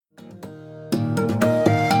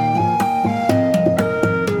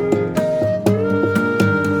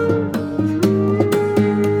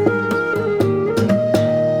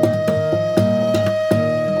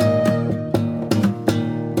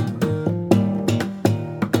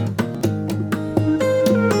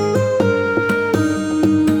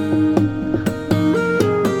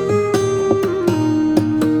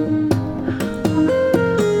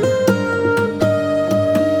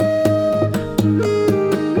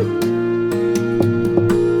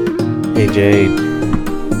Hey Jade,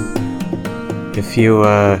 if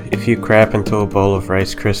you crap into a bowl of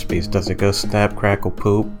Rice Krispies, does it go snap, crackle,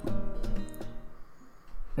 poop?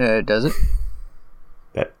 Does it?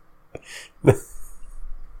 That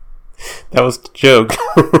that was the joke.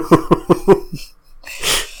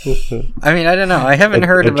 I mean, I don't know. I haven't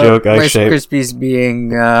heard about Rice Krispies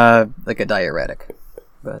being like a diuretic,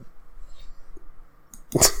 but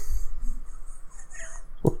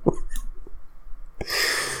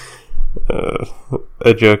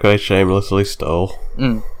a joke I shamelessly stole.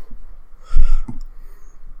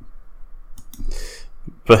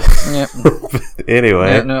 But, yeah. But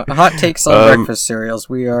anyway, yeah, no, hot takes on breakfast cereals.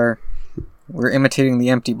 We're imitating the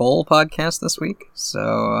Empty Bowl podcast this week,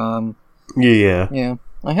 so yeah.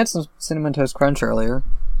 I had some Cinnamon Toast Crunch earlier.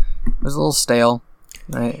 It was a little stale.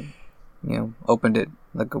 I opened it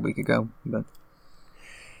like a week ago, but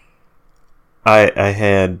I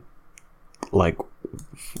had like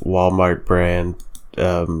Walmart brand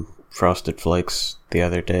Frosted Flakes the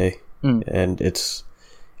other day, and it's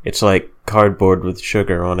like cardboard with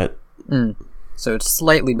sugar on it. So it's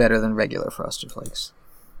slightly better than regular Frosted Flakes.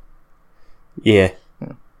 Yeah.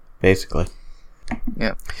 Basically.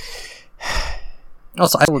 Yeah.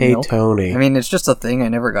 Also, I would milk. Tony. I mean, it's just a thing I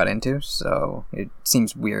never got into, so it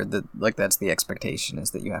seems weird that that's the expectation,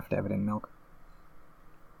 is that you have to have it in milk.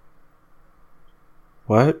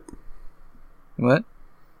 What? What?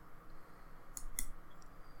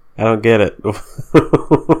 I don't get it.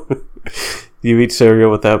 You eat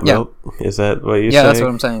cereal without milk? Is that what you're saying? Yeah, that's what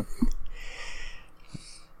I'm saying.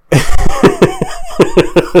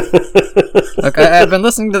 Look, I've been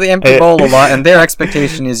listening to the Empty Bowl a lot, and their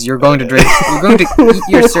expectation is you're going to eat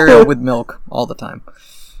your cereal with milk all the time,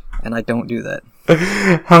 and I don't do that.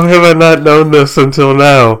 How have I not known this until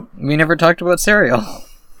now? We never talked about cereal.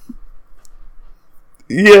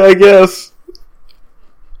 Yeah, I guess.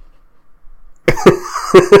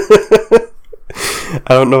 I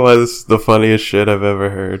don't know why this is the funniest shit I've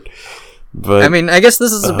ever heard. But I mean, I guess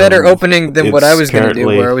this is a better opening than what I was going to do,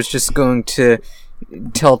 where I was just going to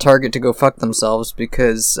tell Target to go fuck themselves,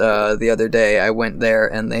 because the other day I went there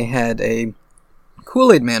and they had a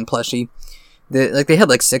Kool-Aid Man plushie. They had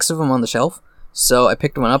like 6 of them on the shelf, so I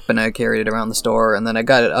picked one up and I carried it around the store, and then I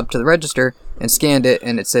got it up to the register and scanned it,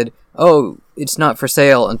 and it said, "Oh, it's not for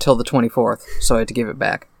sale until the 24th," so I had to give it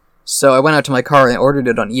back. So I went out to my car and ordered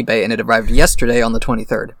it on eBay, and it arrived yesterday on the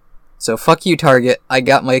 23rd. So fuck you, Target. I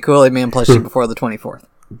got my Kool-Aid Man plushie before the 24th.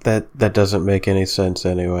 That doesn't make any sense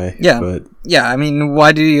anyway. Yeah. But yeah, I mean,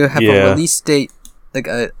 why do you have a release date, like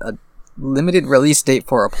a limited release date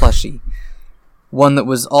for a plushie? One that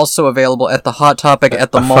was also available at the Hot Topic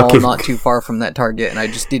at the mall not too far from that Target, and I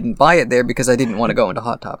just didn't buy it there because I didn't want to go into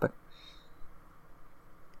Hot Topic.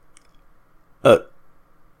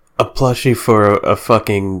 A plushie for a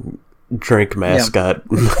fucking drink mascot.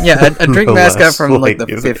 Yeah, a drink mascot from like the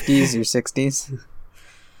 50s or 60s.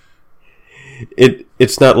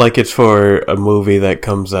 It's not like it's for a movie that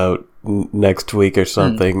comes out next week or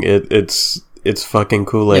something. It's fucking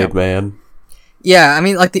Kool-Aid Man. Yeah, I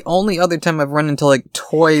mean, like, the only other time I've run into like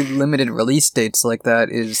toy limited release dates like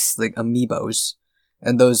that is like Amiibos,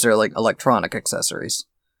 and those are like electronic accessories,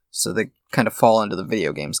 so they kind of fall into the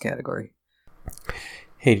video games category.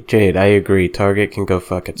 Hey Jade, I agree. Target can go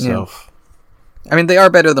fuck itself. Yeah. I mean, they are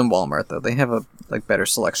better than Walmart, though. They have a better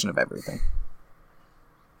selection of everything,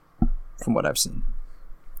 from what I've seen.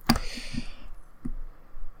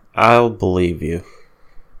 I'll believe you,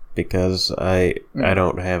 because I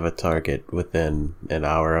don't have a Target within an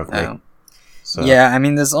hour of me. Oh. So. Yeah, I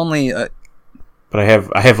mean, there's only. But I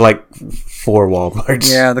have like 4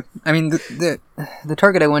 Walmarts. Yeah, the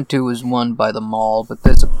Target I went to was one by the mall, but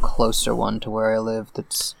there's a closer one to where I live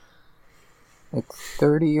that's like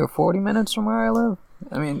 30 or 40 minutes from where I live.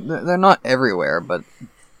 I mean, they're not everywhere, but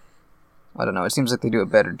I don't know. It seems like they do a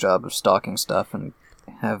better job of stocking stuff and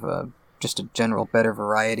have just a general better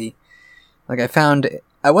variety. Like,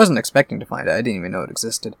 I wasn't expecting to find it. I didn't even know it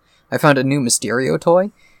existed. I found a new Mysterio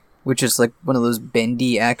toy, which is like one of those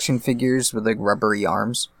bendy action figures with like rubbery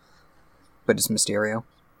arms, but it's Mysterio.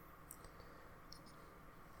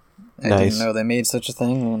 I didn't know they made such a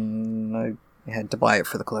thing, and I had to buy it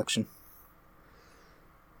for the collection.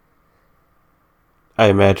 I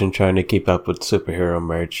imagine trying to keep up with superhero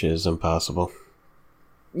merch is impossible.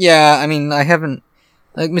 Yeah, I mean, I haven't...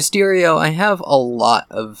 Like, Mysterio, I have a lot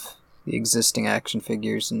of the existing action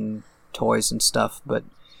figures and toys and stuff, but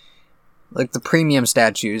like the premium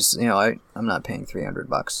statues, I'm not paying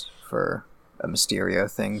 $300 for a Mysterio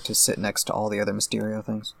thing to sit next to all the other Mysterio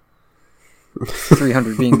things.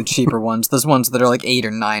 300 being the cheaper ones. Those ones that are like $800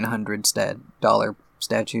 or $900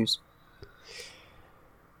 statues.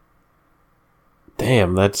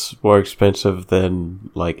 Damn, that's more expensive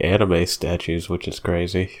than like anime statues, which is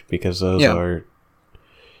crazy because those are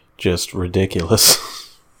just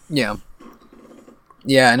ridiculous. Yeah.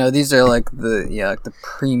 Yeah, I know these are like the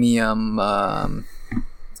premium. I'm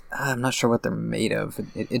not sure what they're made of.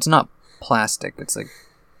 It's not plastic. It's like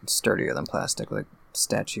sturdier than plastic, like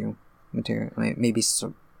statue material. I mean, maybe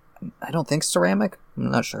I don't think ceramic.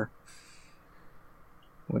 I'm not sure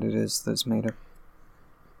what it is that's made of.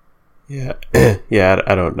 Yeah, yeah.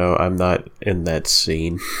 I don't know. I'm not in that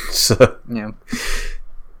scene, so yeah.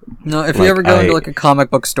 No, if you ever go into like a comic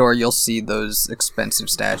book store, you'll see those expensive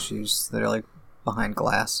statues that are like behind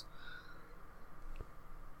glass.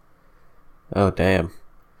 Oh damn!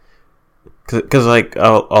 Because like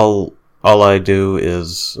all I do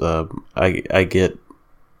is I get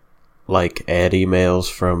like ad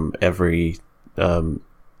emails from every anime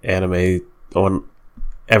on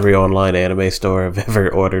every online anime store I've ever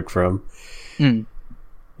ordered from, and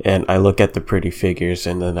I look at the pretty figures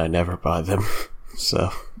and then I never buy them.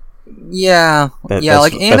 So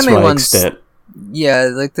like anime ones. Extent. Yeah,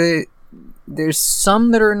 like there's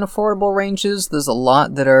some that are in affordable ranges. There's a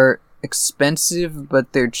lot that are expensive,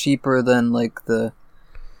 but they're cheaper than like the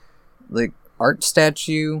art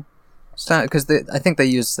statue. Because I think they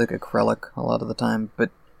use like acrylic a lot of the time, but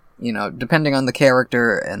you know, depending on the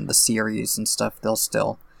character and the series and stuff, they'll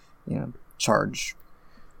still, you know, charge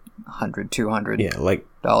 $100, $200 like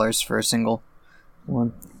dollars for a single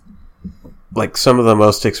one. Like some of the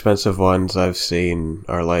most expensive ones I've seen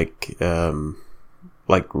are like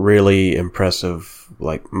really impressive,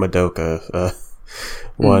 like Madoka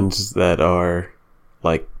ones that are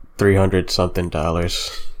like $300 something.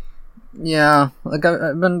 Yeah, like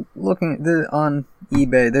I've been looking on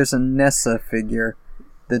eBay. There's a Nessa figure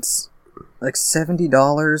that's like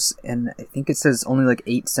 $70, and I think it says only like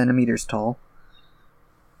 8 centimeters tall.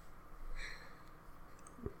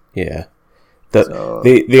 Yeah,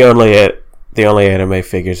 the only anime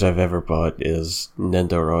figures I've ever bought is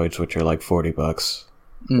Nendoroids, which are like $40,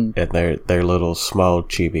 and they're little small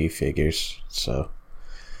chibi figures. So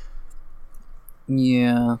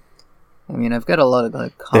yeah, I mean I've got a lot of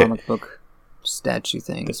like comic book statue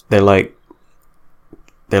things. They're like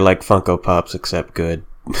Funko Pops except good.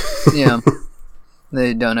 Yeah,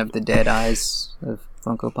 they don't have the dead eyes of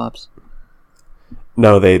Funko Pops.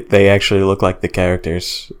 No, they actually look like the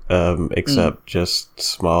characters, except just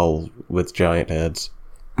small with giant heads.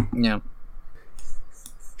 Yeah.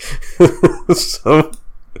 So,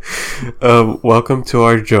 welcome to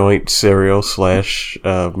our joint cereal /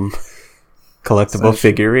 collectible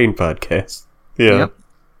figurine podcast. Yeah. Yep.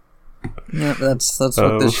 Yeah, that's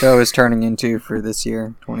what this show is turning into for this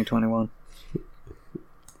year, 2021.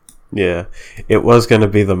 Yeah, it was going to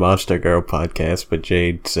be the Monster Girl podcast, but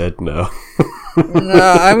Jade said no.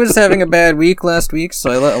 I was having a bad week last week, so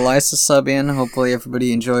I let Elisa sub in. Hopefully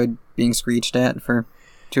everybody enjoyed being screeched at for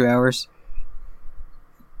 2 hours.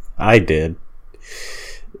 I did.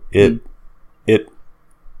 Yeah,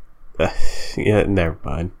 never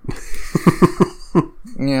mind.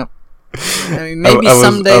 Yeah. I mean, maybe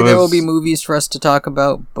someday there will be movies for us to talk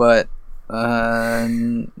about, but I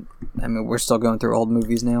mean, we're still going through old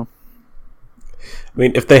movies now. I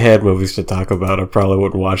mean, if they had movies to talk about, I probably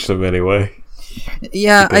wouldn't watch them anyway.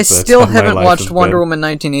 Yeah, I still haven't watched Wonder Woman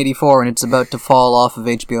 1984, and it's about to fall off of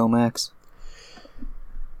HBO Max.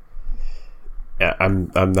 Yeah,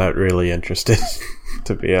 I'm not really interested,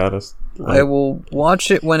 to be honest. I will watch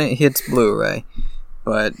it when it hits Blu-ray,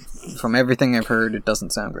 but from everything I've heard, it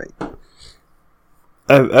doesn't sound great.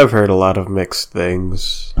 I've heard a lot of mixed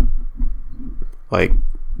things. Like,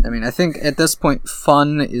 I mean, I think at this point,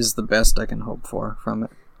 fun is the best I can hope for from it.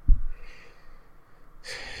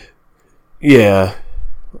 Yeah,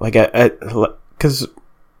 like because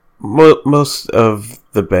most of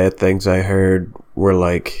the bad things I heard were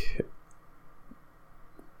like,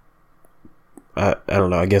 I don't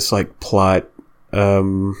know. I guess like plot,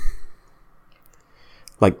 like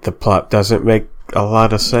the plot doesn't make a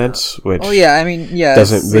lot of sense. Which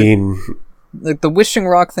doesn't mean like the Wishing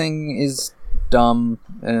Rock thing is dumb,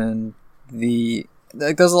 and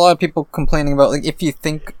there's a lot of people complaining about like if you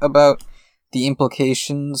think about the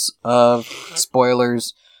implications of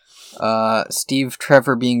spoilers, Steve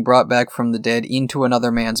Trevor being brought back from the dead into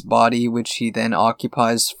another man's body, which he then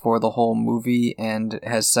occupies for the whole movie and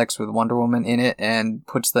has sex with Wonder Woman in it and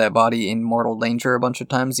puts that body in mortal danger a bunch of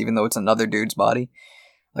times, even though it's another dude's body.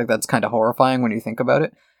 Like, that's kind of horrifying when you think about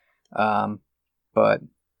it. But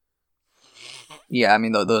yeah, I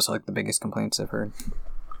mean, those are like the biggest complaints I've heard.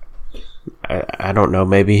 I don't know.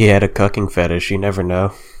 Maybe he had a cucking fetish. You never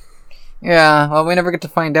know. Yeah, well, we never get to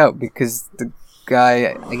find out because the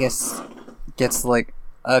guy, I guess, gets like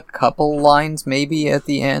a couple lines maybe at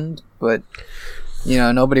the end, but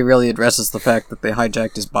nobody really addresses the fact that they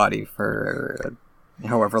hijacked his body for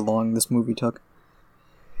however long this movie took.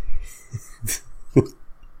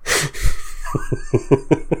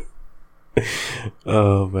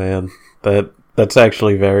 Oh man, that's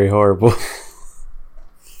actually very horrible.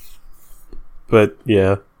 But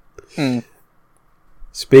yeah.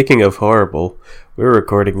 Speaking of horrible, we're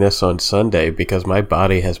recording this on Sunday because my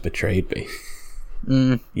body has betrayed me.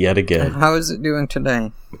 Yet again. How is it doing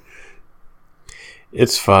today?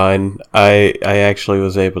 It's fine. I actually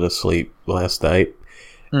was able to sleep last night,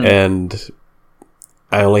 and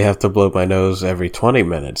I only have to blow my nose every 20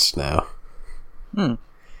 minutes now.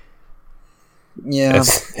 Yeah.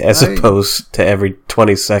 As opposed to every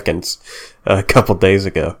 20 seconds a couple days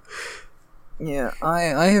ago. Yeah,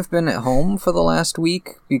 I have been at home for the last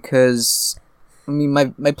week because, my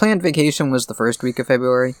planned vacation was the first week of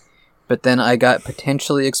February, but then I got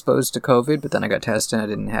potentially exposed to COVID, but then I got tested and I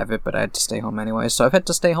didn't have it, but I had to stay home anyway, so I've had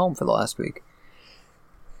to stay home for the last week.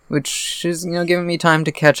 Which is, giving me time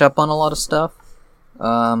to catch up on a lot of stuff.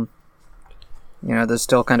 There's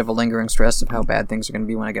still kind of a lingering stress of how bad things are going to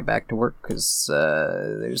be when I get back to work, because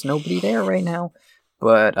there's nobody there right now.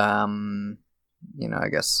 But,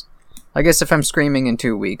 I guess if I'm screaming in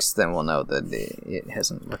 2 weeks, then we'll know that it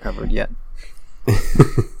hasn't recovered yet.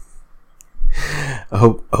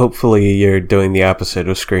 Hopefully you're doing the opposite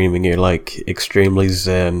of screaming. You're, extremely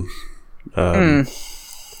zen. No,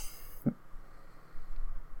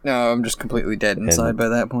 I'm just completely dead inside by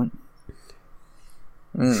that point.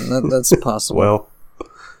 That's possible. Well,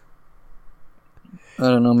 I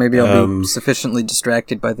don't know, maybe I'll be sufficiently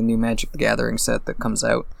distracted by the new Magic the Gathering set that comes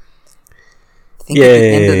out. I think at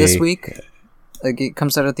the end of this week. It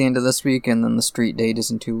comes out at the end of this week, and then the street date is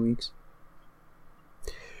in 2 weeks.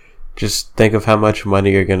 Just think of how much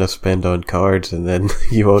money you're going to spend on cards, and then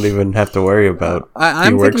you won't even have to worry about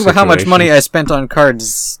I'm thinking about how much money I spent on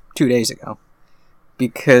cards 2 days ago.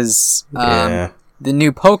 Because the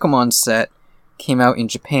new Pokemon set came out in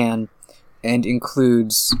Japan, and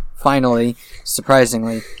includes, finally,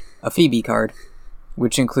 surprisingly, a Phoebe card,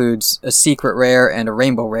 which includes a secret rare and a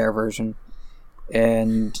rainbow rare version.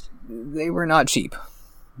 And they were not cheap,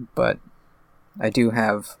 but I do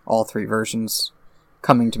have all 3 versions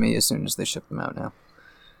coming to me as soon as they ship them out now.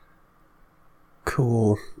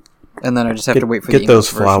 Cool. And then I just have to wait for the English those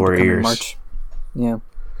flower version to come ears. in March. Yeah.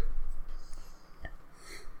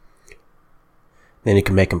 Then you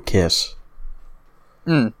can make them kiss.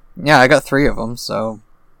 Yeah, I got 3 of them, so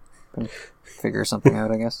figure something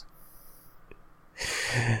out, I guess.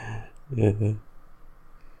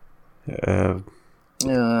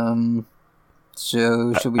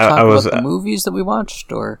 So should we talk about the movies that we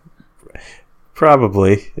watched, or?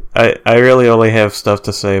 Probably. I really only have stuff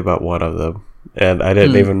to say about one of them, and I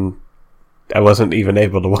wasn't even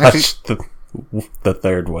able to watch the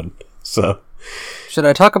third one, so. Should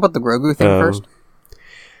I talk about the Grogu thing first?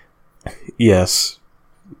 Yes.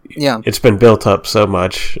 Yeah. It's been built up so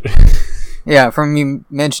much. Yeah, from me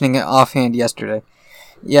mentioning it offhand yesterday.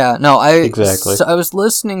 Yeah, no, Exactly. So I was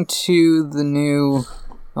listening to the new,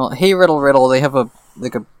 Hey Riddle Riddle, they have a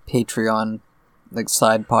Patreon,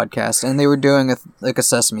 side podcast, and they were doing a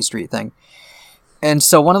Sesame Street thing. And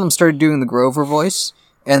so one of them started doing the Grover voice,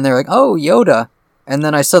 and they're like, oh, Yoda. And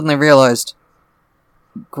then I suddenly realized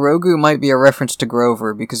Grogu might be a reference to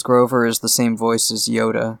Grover, because Grover is the same voice as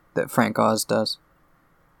Yoda that Frank Oz does.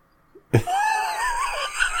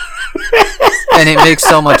 And it makes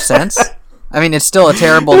so much sense. I mean, it's still a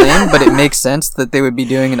terrible name, but it makes sense that they would be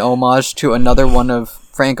doing an homage to another one of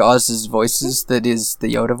Frank Oz's voices that is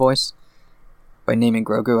the Yoda voice, by naming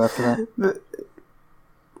Grogu after that.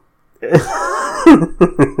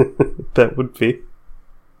 That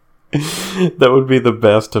would be the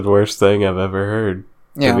best and worst thing I've ever heard,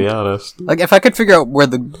 to be honest. If I could figure out where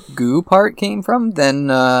the goo part came from, then,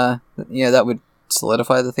 that would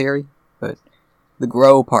solidify the theory. But the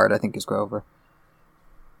grow part, I think, is Grover.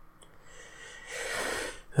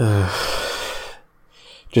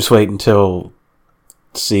 Just wait until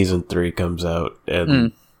season 3 comes out,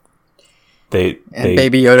 and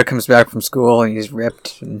Baby Yoda comes back from school and he's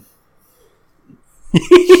ripped. And...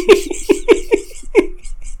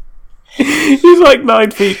 he's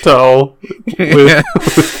 9 feet tall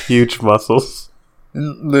with huge muscles.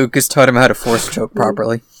 Luke has taught him how to force choke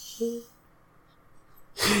properly.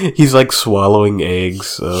 He's swallowing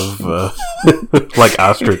eggs of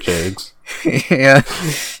ostrich eggs. Yeah.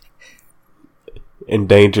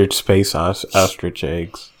 Endangered space ostrich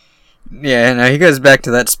eggs. Yeah, no, he goes back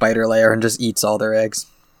to that spider lair and just eats all their eggs.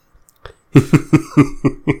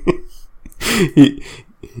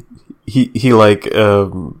 he like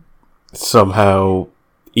somehow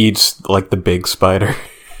eats like the big spider,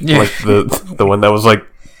 like the one that was like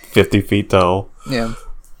 50 feet tall. Yeah.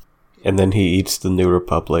 And then he eats the New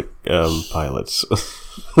Republic pilots.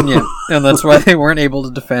 Yeah, and that's why they weren't able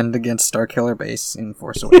to defend against Starkiller Base in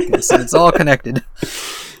Force Awakens. And it's all connected.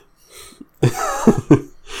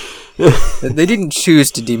 They didn't choose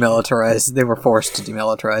to demilitarize; they were forced to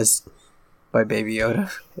demilitarize by Baby Yoda.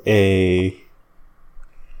 They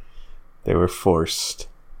were forced.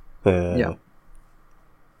 Yeah.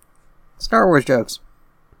 Star Wars jokes.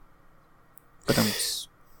 But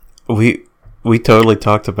we totally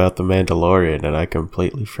talked about The Mandalorian, and I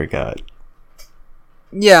completely forgot.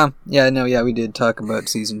 Yeah, we did talk about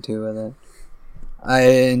season 2 of that.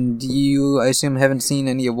 And you, I assume, haven't seen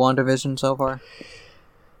any of WandaVision so far?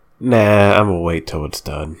 Nah, I'm gonna wait till it's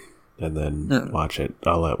done, and then watch it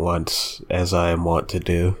all at once, as I am wont to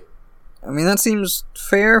do. I mean, that seems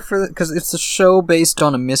fair, because it's a show based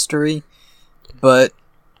on a mystery, but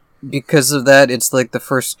because of that, it's like the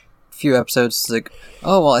first few episodes, it's like,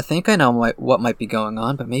 oh, well, I think I know what might be going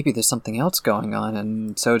on, but maybe there's something else going on,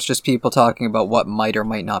 and so it's just people talking about what might or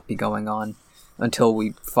might not be going on, until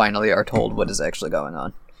we finally are told what is actually going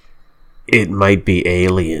on. It might be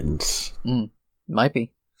aliens. Might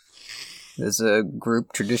be. There's a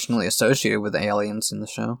group traditionally associated with aliens in the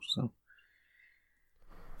show, so...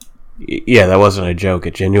 Yeah, that wasn't a joke.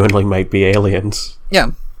 It genuinely might be aliens.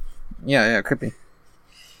 Yeah, it could be.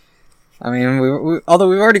 I mean, although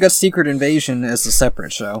we've already got Secret Invasion as a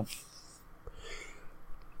separate show.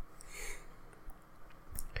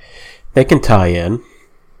 They can tie in.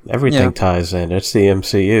 Everything ties in. It's the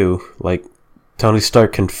MCU. Like, Tony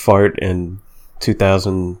Stark can fart in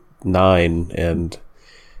 2009, and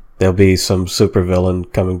there'll be some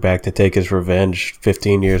supervillain coming back to take his revenge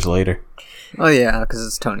 15 years later. Oh yeah, because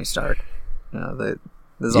it's Tony Stark.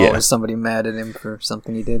 There's always somebody mad at him for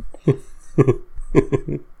something he did.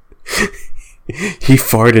 He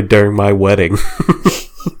farted during my wedding.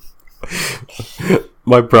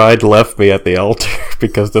 My bride left me at the altar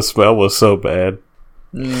because the smell was so bad.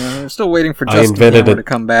 I'm still waiting for Justin Hammer to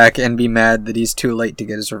come back and be mad that he's too late to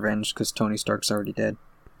get his revenge because Tony Stark's already dead.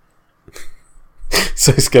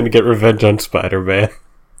 So he's gonna get revenge on Spider-Man.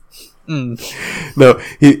 No,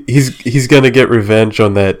 he's gonna get revenge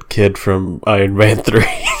on that kid from Iron Man 3.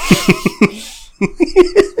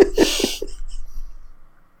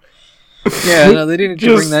 Yeah, no, they didn't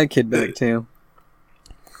bring that kid back too.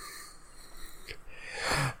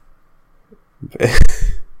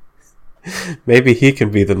 Maybe he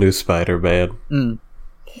can be the new Spider-Man.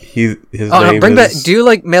 His name is... back, do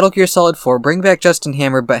like Metal Gear Solid 4, bring back Justin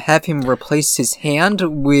Hammer, but have him replace his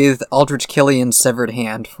hand with Aldrich Killian's severed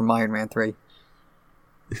hand from Iron Man 3.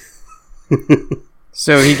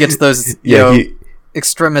 So he gets those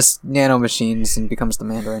extremis nanomachines and becomes the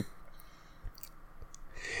Mandarin.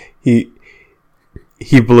 He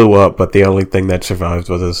blew up, but the only thing that survived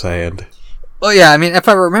was his hand. Well, yeah, I mean, if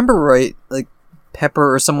I remember right, like,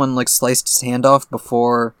 Pepper or someone, like, sliced his hand off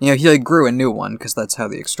before... he, like, grew a new one, because that's how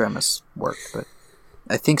the extremis work, but...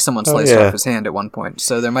 I think someone sliced off his hand at one point,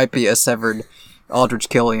 so there might be a severed Aldrich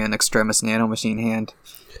Killian extremis nanomachine hand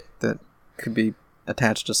that could be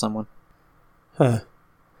attached to someone. Huh.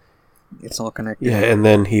 It's all connected. Yeah, and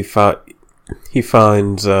then he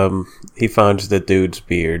finds the dude's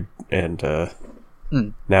beard, and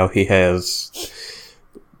now he has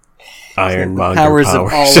Ironmonger powers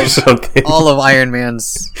of or something. All of Iron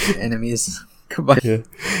Man's enemies combined. Yeah.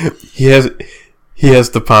 He has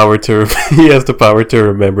the power to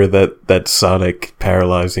remember that sonic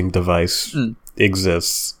paralyzing device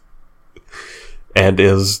exists. And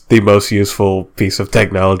is the most useful piece of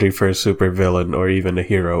technology for a supervillain or even a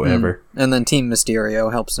hero ever. And then Team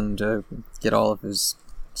Mysterio helps him to get all of his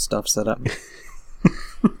stuff set up.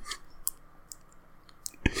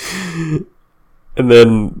 And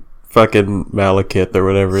then fucking Malekith or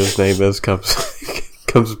whatever his name is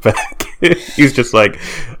comes back. He's just like,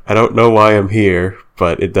 I don't know why I'm here,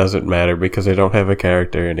 but it doesn't matter because I don't have a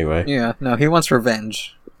character anyway. Yeah, no, he wants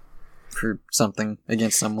revenge for something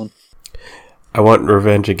against someone. I want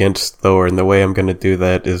revenge against Thor, and the way I'm going to do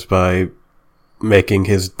that is by making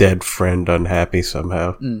his dead friend unhappy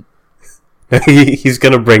somehow. He's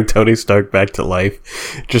going to bring Tony Stark back to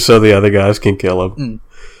life, just so the other guys can kill him.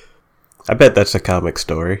 I bet that's a comic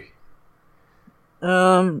story.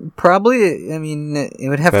 Probably. I mean, it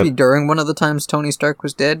would have to be during one of the times Tony Stark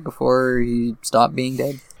was dead, before he stopped being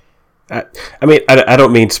dead. I mean, I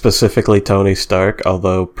don't mean specifically Tony Stark,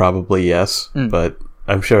 although probably yes, but...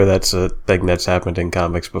 I'm sure that's a thing that's happened in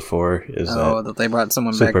comics before. That they brought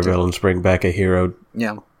someone back. Supervillains bring back a hero,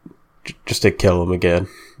 yeah, just to kill him again.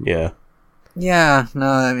 Yeah, Yeah, no,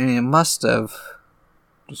 I mean, it must have.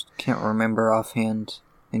 Just can't remember offhand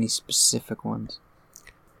any specific ones.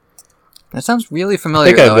 That sounds really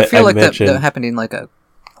familiar, though. I feel like that happened in, like, a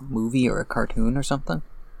movie or a cartoon or something.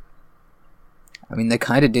 I mean, they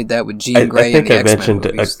kind of did that with Jean Grey in the X-Men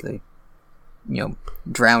movies. They,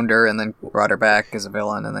 drowned her and then brought her back as a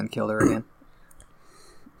villain and then killed her again.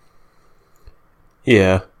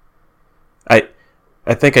 Yeah.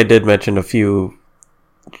 I think I did mention a few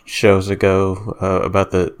shows ago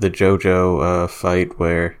about the JoJo fight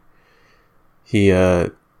where he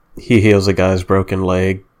heals a guy's broken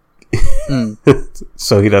leg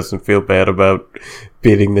so he doesn't feel bad about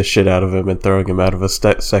beating the shit out of him and throwing him out of a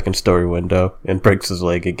second story window and breaks his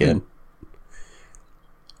leg again.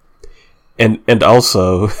 And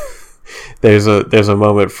also there's a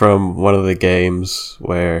moment from one of the games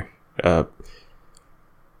where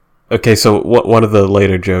okay, so one of the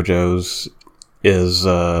later JoJo's is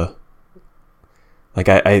like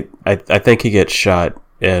I think he gets shot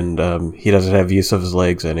and he doesn't have use of his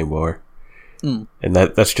legs anymore, and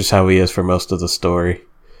that's just how he is for most of the story.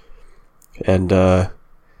 And the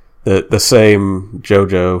same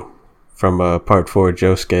JoJo from part 4,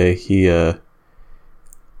 Josuke, he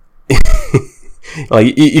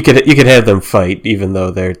like you could have them fight even though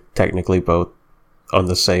they're technically both on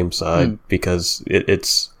the same side because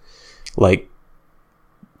it's like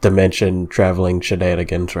dimension traveling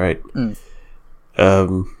shenanigans, right?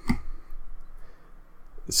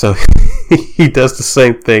 So he does the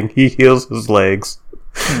same thing. He heals his legs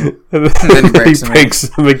and then he breaks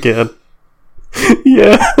them again.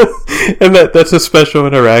 Yeah, and that's a special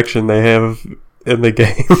interaction they have in the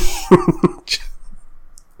game.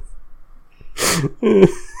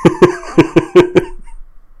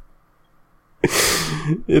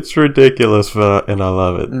 It's ridiculous, and I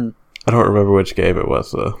love it. I don't remember which game it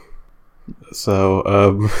was though.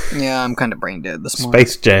 So, yeah, I'm kind of brain dead this morning.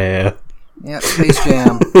 Space Jam. Yeah, Space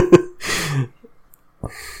Jam.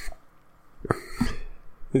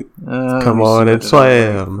 Come on and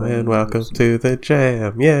slam, and welcome to the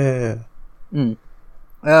jam. Yeah.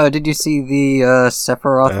 Did you see the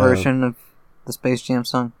Sephiroth version of the Space Jam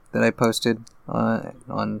song that I posted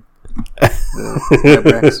on the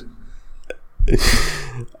Webrex?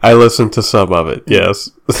 I listened to some of it.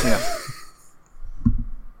 Yes. Yeah.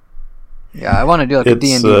 Yeah, I want to do like a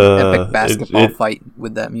D&D epic basketball fight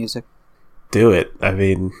with that music. Do it. I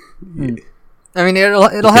mean,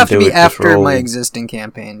 it'll have to be after my existing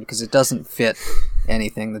campaign because it doesn't fit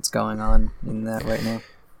anything that's going on in that right now.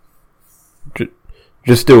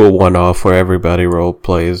 Just do a one-off where everybody role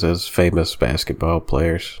plays as famous basketball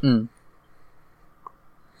players.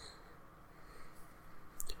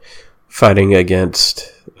 Fighting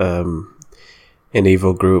against an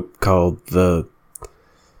evil group called the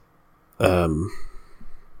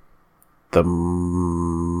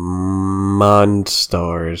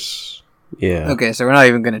Monstars. Yeah. Okay, so we're not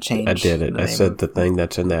even going to change. I did it. I said the thing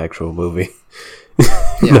that's in the actual movie.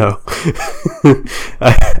 No.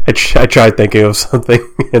 I tried thinking of something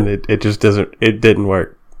and it just doesn't. It didn't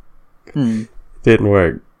work. Didn't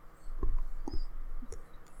work.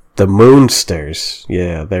 The Moonsters.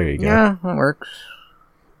 Yeah, there you go. Yeah, that works.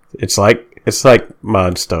 It's like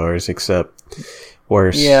Monstars except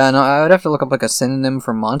worse. Yeah, no, I would have to look up like a synonym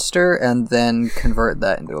for monster and then convert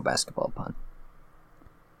that into a basketball pun.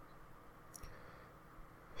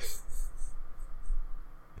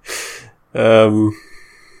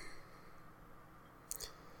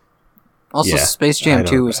 Also, yeah, Space Jam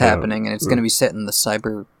 2 is happening, and it's going to be set in the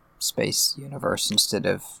cyberspace universe instead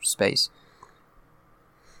of space.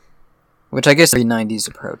 Which I guess is a 90s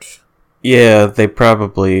approach. Yeah, they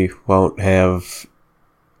probably won't have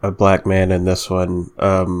a black man in this one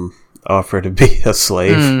offer to be a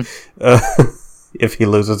slave if he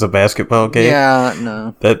loses a basketball game. Yeah,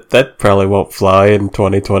 no. That probably won't fly in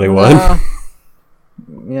 2021. No.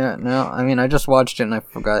 Yeah, no. I mean, I just watched it and I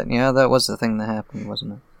forgot. Yeah, that was the thing that happened,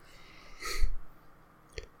 wasn't it?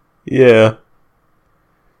 Yeah.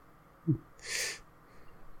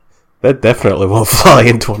 That definitely won't fly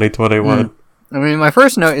in 2021. I mean, my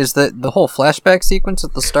first note is that the whole flashback sequence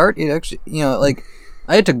at the start, it actually, like,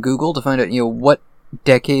 I had to Google to find out, what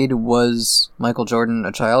decade was Michael Jordan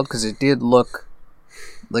a child, because it did look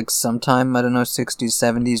like sometime, I don't know, 60s,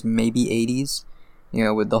 70s, maybe 80s,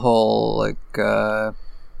 with the whole, like,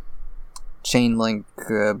 chain link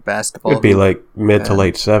basketball. It'd be like mid to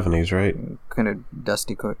late 70s, right? Kind of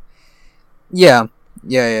dusty coat. Yeah.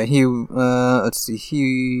 He, let's see,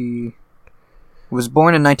 he was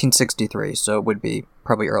born in 1963, so it would be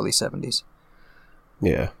probably early 70s.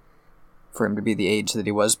 Yeah. For him to be the age that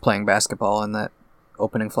he was playing basketball in that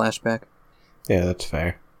opening flashback. Yeah, that's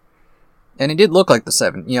fair. And it did look like the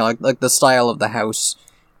 70s, like the style of the house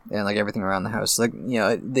and like everything around the house. Like,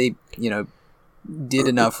 they, did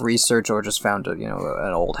enough research or just found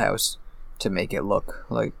an old house to make it look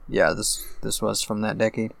like, this was from that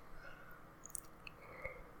decade.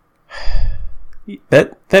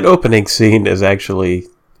 That opening scene is actually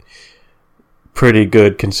pretty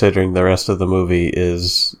good considering the rest of the movie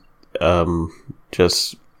is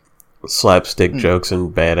just slapstick jokes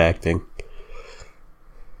and bad acting.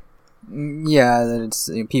 Yeah, that it's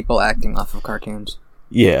people acting off of cartoons.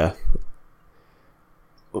 Yeah.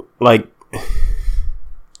 Like,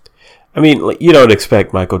 I mean, you don't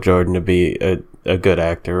expect Michael Jordan to be a good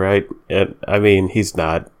actor, right? I mean, he's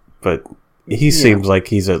not, but he seems like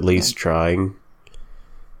he's at least trying.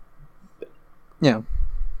 Yeah.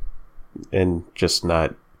 And just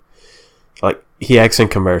not, like, he acts in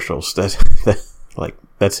commercials. That's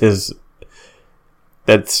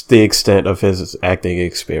the extent of his acting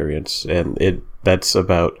experience, and that's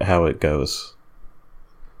about how it goes.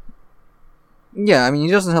 Yeah, I mean,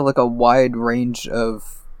 he doesn't have like a wide range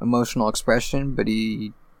of emotional expression, but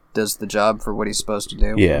he does the job for what he's supposed to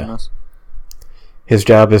do. Yeah. His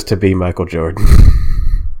job is to be Michael Jordan.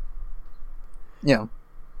 Yeah.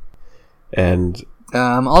 And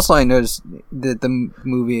also, I noticed that the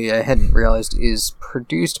movie, I hadn't realized, is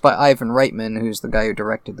produced by Ivan Reitman, who's the guy who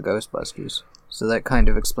directed the Ghostbusters. So that kind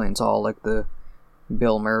of explains all like the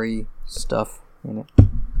Bill Murray stuff in it.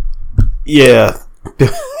 Yeah.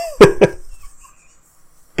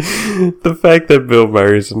 The fact that Bill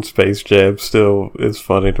Murray's in Space Jam still is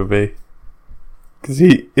funny to me. Because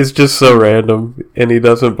he is just so random, and he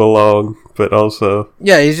doesn't belong, but also...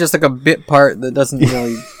 Yeah, he's just like a bit part that doesn't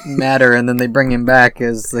really matter, and then they bring him back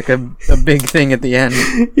as like a big thing at the end.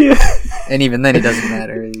 Yeah. And even then he doesn't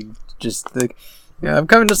matter. He just like, I'm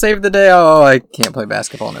coming to save the day. Oh, I can't play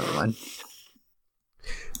basketball, never mind.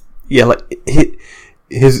 Yeah, like,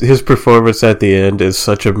 his performance at the end is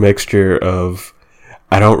such a mixture of,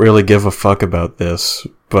 I don't really give a fuck about this,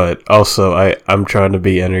 but also I'm trying to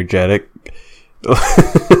be energetic.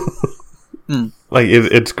 Like,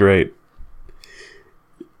 it's great.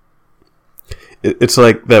 It's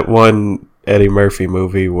like that one Eddie Murphy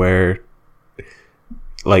movie where,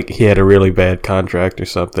 like, he had a really bad contract or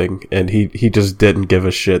something, and he just didn't give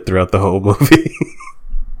a shit throughout the whole movie.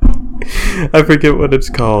 I forget what it's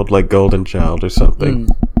called, like Golden Child or something.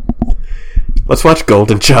 Let's watch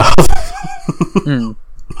Golden Child.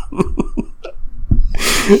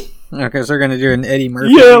 Okay, so we're gonna do an Eddie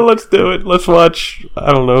Murphy. Yeah, let's do it. Let's watch,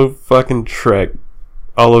 I don't know, fucking Shrek.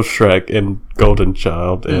 All of Shrek and Golden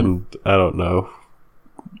Child, and I don't know.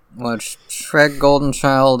 Watch Shrek, Golden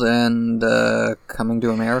Child, and Coming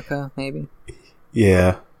to America, maybe?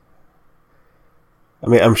 Yeah. I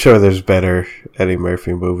mean, I'm sure there's better Eddie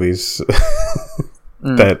Murphy movies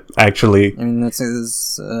that actually... I mean, that's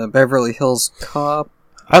his Beverly Hills Cop.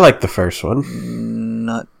 I like the first one.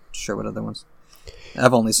 Not sure what other ones.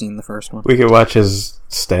 I've only seen the first one. We could watch his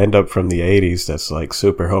stand-up from the 80s that's, like,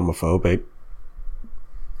 super homophobic.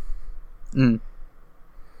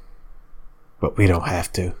 But we don't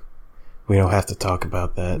have to. We don't have to talk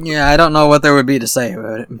about that. Yeah, I don't know what there would be to say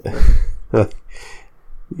about it.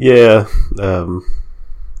 Yeah.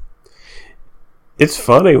 It's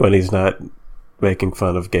funny when he's not making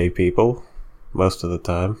fun of gay people most of the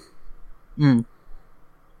time.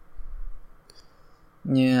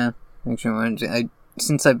 Yeah. Actually,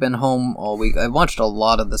 since I've been home all week, I've watched a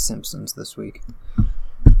lot of The Simpsons this week.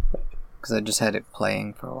 Because I just had it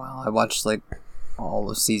playing for a while. I watched, like, all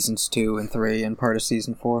of seasons 2 and 3 and part of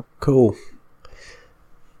season 4. Cool.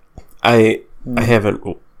 I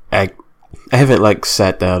haven't like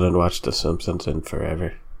sat down and watched The Simpsons in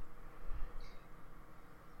forever.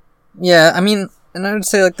 Yeah, I mean, and I would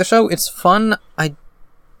say, like, the show, it's fun.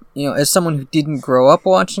 As someone who didn't grow up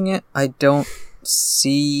watching it, I don't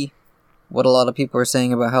see what a lot of people are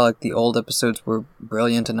saying about how, like, the old episodes were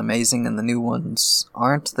brilliant and amazing and the new ones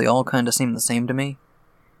aren't. They all kind of seem the same to me.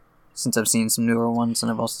 Since I've seen some newer ones and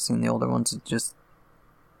I've also seen the older ones, it just...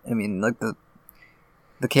 I mean, like, the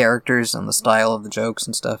characters and the style of the jokes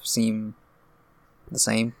and stuff seem the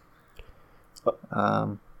same.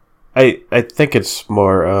 I think it's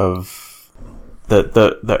more of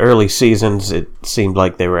the early seasons. It seemed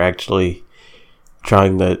like they were actually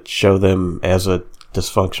trying to show them as a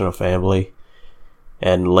dysfunctional family,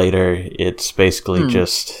 and later it's basically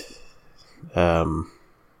just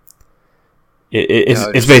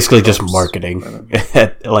it's basically just marketing.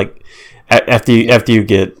 Like after you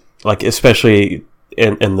get, like, especially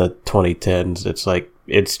in the 2010s, it's like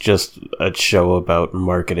it's just a show about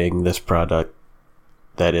marketing this product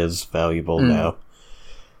that is valuable now.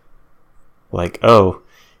 Like, oh,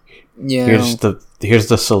 Yeah. Here's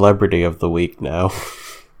the celebrity of the week now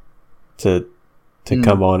to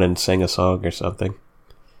come on and sing a song or something.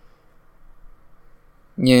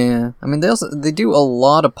 Yeah, I mean they do a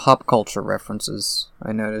lot of pop culture references.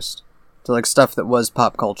 I noticed to like stuff that was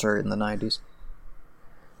pop culture in the 90s.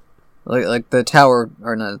 Like the Tower,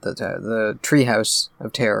 or not the Treehouse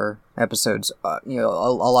of Terror episodes. A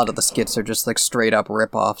lot of the skits are just like straight up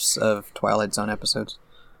rip-offs of Twilight Zone episodes.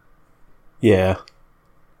 Yeah,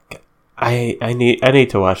 I need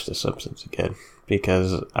to watch The Simpsons again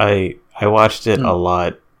because I watched it a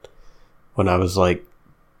lot when I was like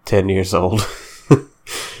 10 years old,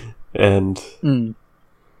 and I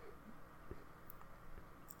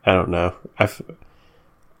don't know.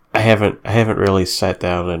 I haven't really sat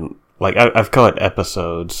down and like I've caught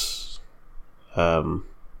episodes, and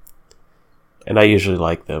I usually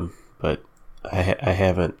like them, but I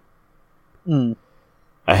haven't.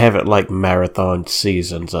 I haven't like marathon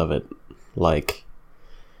seasons of it like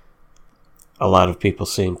a lot of people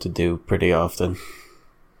seem to do pretty often.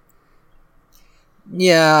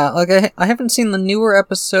 Yeah, like I haven't seen the newer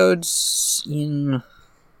episodes in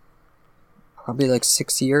probably like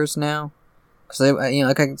 6 years now, because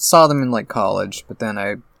I saw them in like college, but then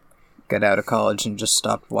I got out of college and just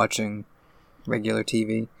stopped watching regular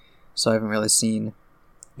TV, so I haven't really seen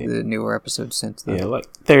the newer episodes since then. Yeah, like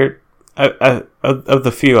they're of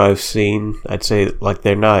the few I've seen, I'd say like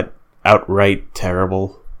they're not outright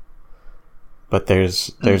terrible, but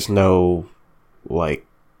there's no like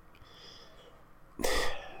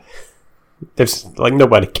there's like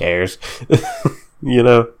nobody cares,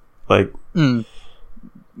 like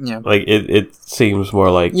yeah, like it seems more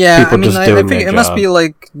like people I doing their job. It must be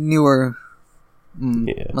like newer.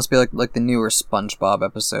 Must be like the newer SpongeBob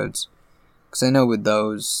episodes, because I know with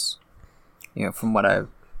those, from what I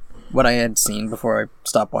had seen before I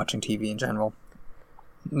stopped watching TV in general.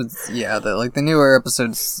 The newer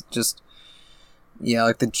episodes just,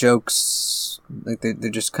 like the jokes, like they're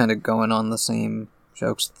just kind of going on the same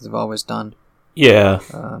jokes that they've always done. Yeah.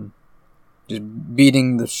 Just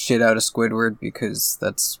beating the shit out of Squidward because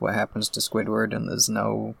that's what happens to Squidward, and there's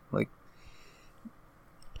no like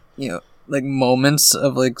moments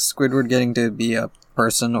of like Squidward getting to be a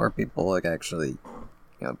person or people like actually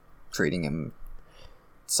treating him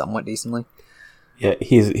somewhat decently. Yeah,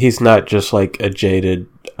 he's not just like a jaded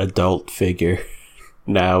adult figure.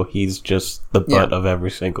 Now he's just the butt of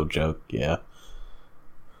every single joke. Yeah.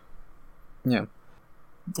 Yeah.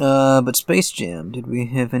 But Space Jam, did we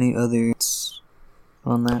have any others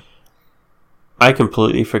on that? I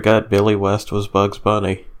completely forgot Billy West was Bugs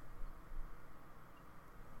Bunny.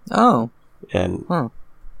 Oh. And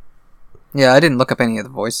yeah, I didn't look up any of the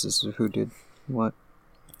voices of who did what.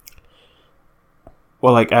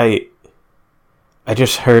 Well, like I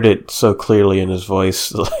just heard it so clearly in his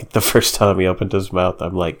voice, like the first time he opened his mouth,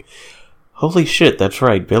 I'm like, holy shit, that's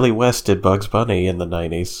right, Billy West did Bugs Bunny in the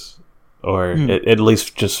 90s. Or at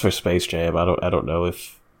least just for Space Jam. I don't know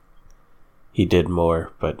if he did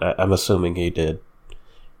more, but I'm assuming he did.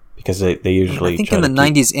 Because they usually I think in the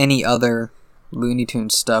 90s any other Looney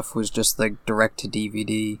Tunes stuff was just like direct to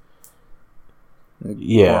DVD.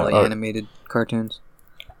 Like, animated cartoons.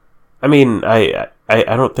 I mean, I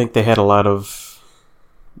don't think they had a lot of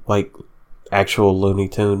like actual Looney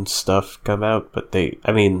Tunes stuff come out, but they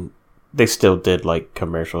still did like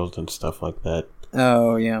commercials and stuff like that.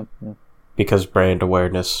 Oh yeah. Because brand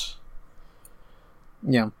awareness.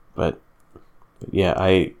 Yeah. But yeah,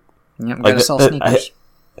 gotta sell sneakers.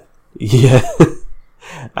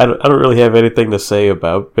 I don't really have anything to say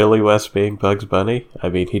about Billy West being Bugs Bunny. I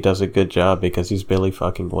mean, he does a good job because he's Billy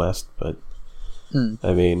fucking West, but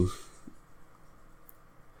I mean,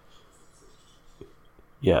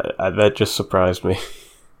 yeah, that just surprised me.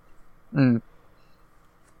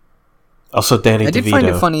 Also, Danny DeVito. I did find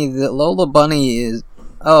it funny that Lola Bunny is.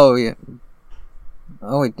 Oh yeah.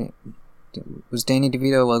 Oh wait, was Danny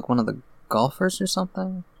DeVito like one of the golfers or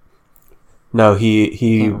something? No, he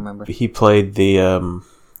played the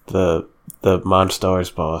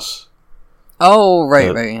Monstars boss. Oh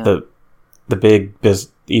right, yeah. The big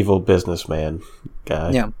evil businessman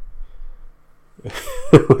guy. Yeah.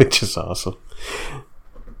 Which is awesome.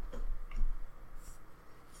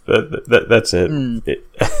 That's it.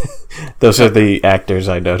 Those are the actors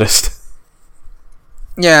I noticed.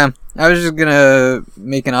 Yeah, I was just gonna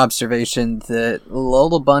make an observation that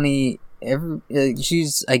Lola Bunny,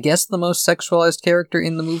 she's, I guess, the most sexualized character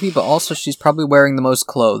in the movie, but also she's probably wearing the most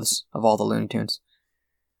clothes of all the Looney Tunes.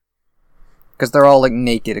 Because they're all, like,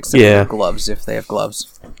 naked except for their gloves, if they have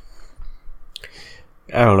gloves.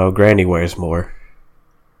 I don't know, Granny wears more.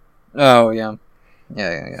 Oh, yeah.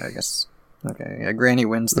 Yeah, I guess Okay, yeah, Granny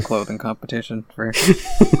wins the clothing competition for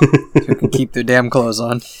who can keep their damn clothes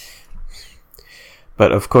on.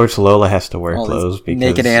 But of course, Lola has to wear All clothes because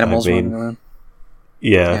naked animals running around.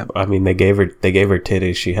 Yeah, I mean they gave her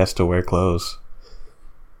titties. She has to wear clothes.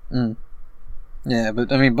 Yeah,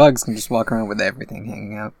 but I mean, Bugs can just walk around with everything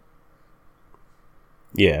hanging out.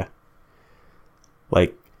 Yeah,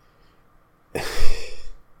 like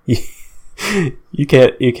you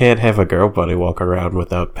can't have a girl bunny walk around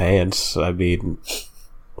without pants. I mean,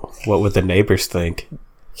 what would the neighbors think?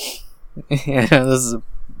 Yeah, this would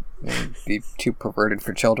be too perverted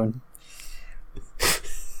for children.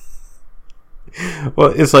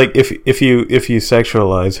 Well, it's like if you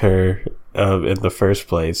sexualize her in the first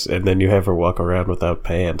place, and then you have her walk around without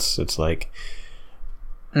pants, it's like,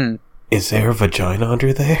 is there a vagina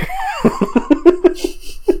under there?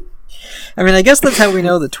 I mean, I guess that's how we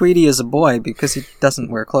know that Tweety is a boy, because he doesn't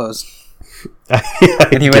wear clothes.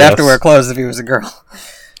 And he would have to wear clothes if he was a girl.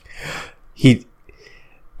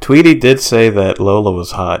 Tweety did say that Lola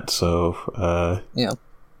was hot, so yeah.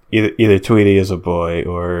 Either Tweety is a boy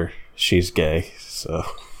or she's gay, so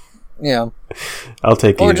yeah, I'll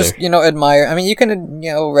take either. Or just admire. I mean, you can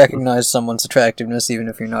recognize someone's attractiveness even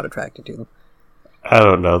if you're not attracted to them. I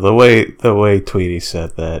don't know, the way Tweety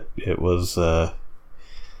said that, it was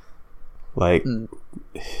like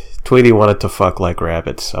Tweety wanted to fuck like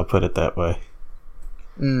rabbits. I'll put it that way.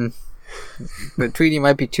 But Tweety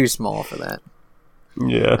might be too small for that.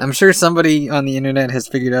 Yeah, I'm sure somebody on the internet has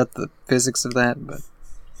figured out the physics of that, but.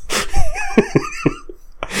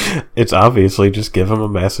 It's obviously just give him a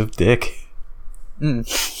massive dick. Well,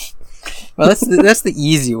 that's the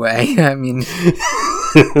easy way. I mean,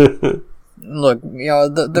 look,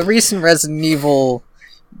 the recent Resident Evil,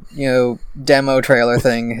 demo trailer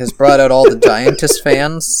thing has brought out all the Giantess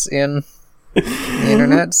fans in the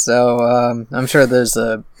internet. So I'm sure there's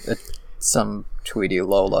some Tweety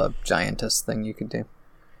Lola Giantess thing you could do.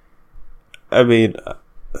 I mean,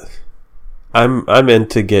 I'm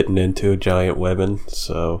into getting into giant women,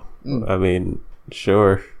 so I mean,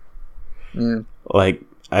 sure. Like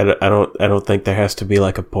I don't think there has to be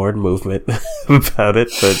like a porn movement about it,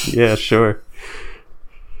 but yeah, sure.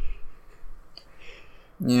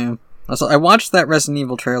 Yeah. Also, I watched that Resident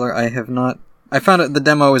Evil trailer. I have not. I found out the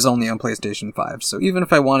demo is only on PlayStation 5, so even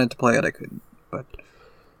if I wanted to play it, I couldn't. But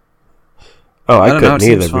I couldn't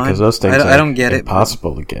either because those things I don't get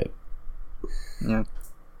impossible to get. Yeah.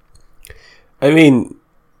 I mean,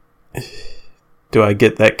 do I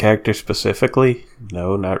get that character specifically?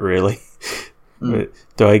 No, not really. Do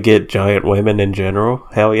I get giant women in general?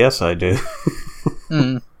 Hell yes, I do.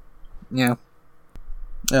 Yeah.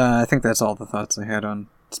 I think that's all the thoughts I had on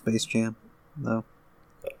Space Jam, though.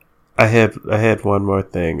 I had one more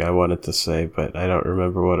thing I wanted to say, but I don't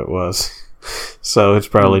remember what it was. So it's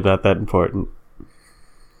probably not that important.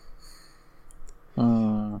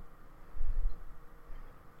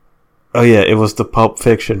 Oh yeah, it was the Pulp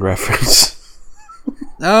Fiction reference.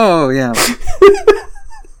 Oh yeah.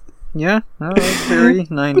 Yeah, that's very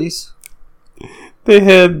 90s. They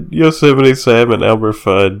had Yosemite Sam and Elmer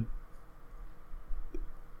Fudd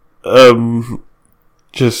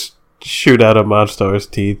just shoot out a monster's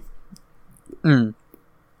teeth.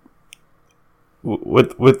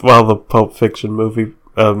 With while the Pulp Fiction movie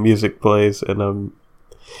music plays, and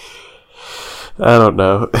I don't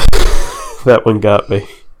know. That one got me.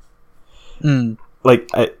 Like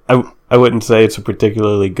I wouldn't say it's a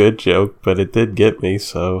particularly good joke, but it did get me.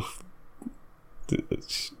 So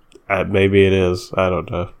maybe it is. I don't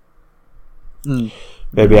know.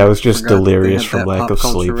 Maybe I was just delirious from lack of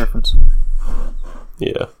sleep. Reference.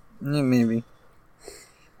 Yeah. Maybe.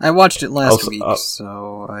 I watched it last week,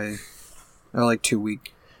 so like 2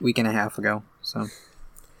 week and a half ago. So.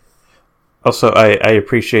 Also, I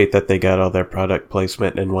appreciate that they got all their product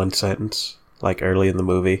placement in one sentence, like early in the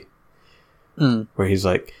movie. Where he's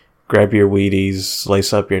like, grab your Wheaties,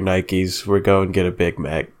 lace up your Nikes, we're going to get a Big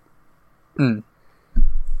Mac.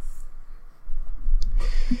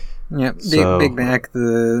 Yeah, Big Mac,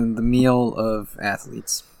 the meal of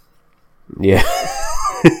athletes. Yeah.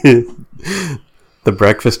 The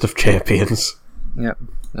breakfast of champions. Yep.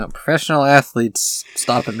 No, professional athletes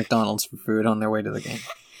stop at McDonald's for food on their way to the game.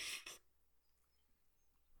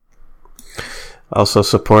 Also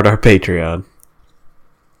support our Patreon.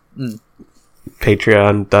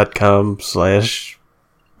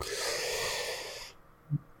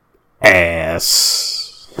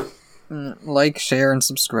 Patreon.com/ass. Like, share, and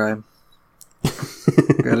subscribe.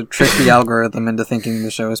 Gotta trick the algorithm into thinking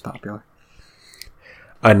the show is popular.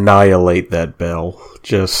 Annihilate that bell.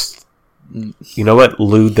 Just, you know what?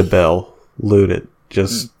 Loot the bell. Loot it.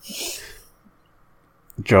 Just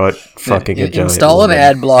Install an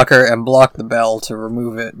ad blocker and block the bell to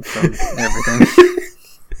remove it from everything.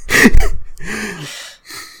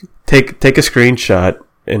 Take a screenshot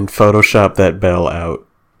and Photoshop that bell out.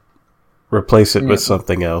 Replace it with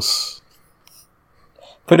something else.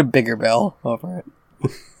 Put a bigger bell over it.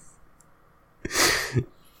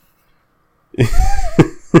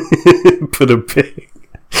 Put a big...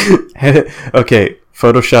 Okay,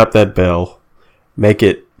 Photoshop that bell. Make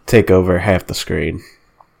it take over half the screen.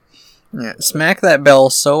 Yeah, smack that bell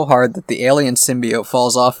so hard that the alien symbiote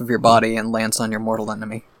falls off of your body and lands on your mortal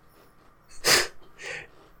enemy.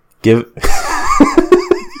 Give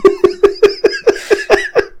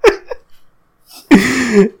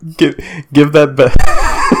that bell...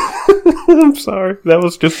 I'm sorry, that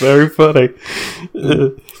was just very funny.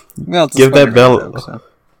 Well, give that bell... Joke, so.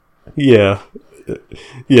 Yeah,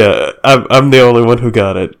 I'm the only one who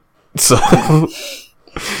got it. So...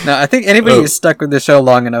 No, I think anybody who's stuck with the show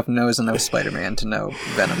long enough knows enough Spider-Man to know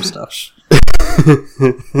Venom stuff.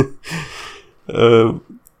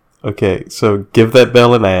 Okay, so give that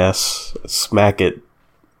bell an ass, smack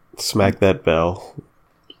that bell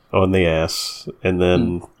on the ass, and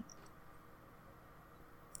then,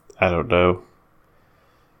 I don't know,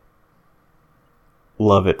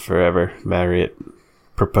 love it forever, marry it,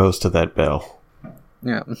 propose to that bell.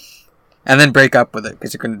 Yeah. And then break up with it,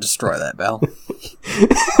 because you're going to destroy that bell.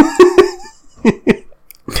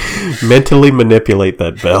 Mentally manipulate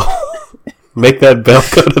that bell. Make that bell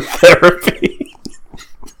go to therapy.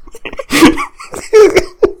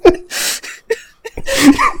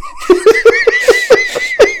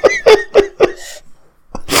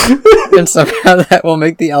 And somehow that will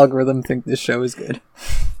make the algorithm think this show is good.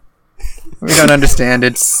 We don't understand.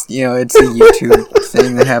 It's a YouTube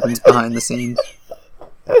thing that happens behind the scenes.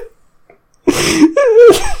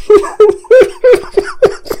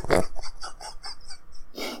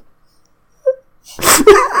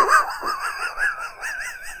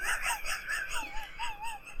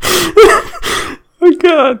 Oh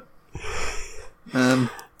God.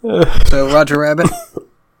 So Roger Rabbit.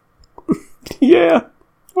 Yeah.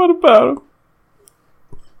 What about him?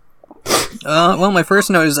 Well, my first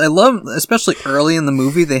note is I love, especially early in the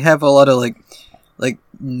movie, they have a lot of like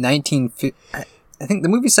 1950. I think the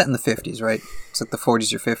movie's set in the 50s, right? It's like the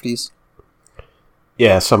 40s or 50s.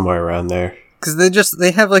 Yeah, somewhere around there. Because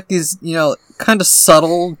they have like these, kind of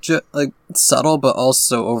subtle but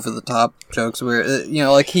also over the top jokes where,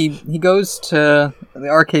 like he goes to the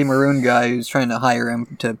RK Maroon guy who's trying to hire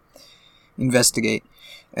him to investigate.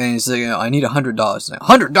 And he's like, I need $100. Like,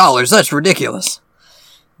 $100? That's ridiculous.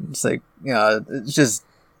 It's like, it's just,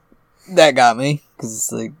 that got me. Because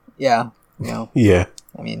it's like, yeah. Yeah.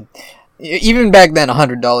 I mean, even back then,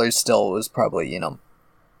 $100 still was probably, an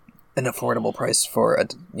affordable price for,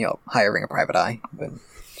 hiring a private eye. But,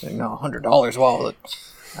 $100, well,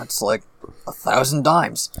 that's like 1,000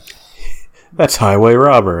 dimes. That's highway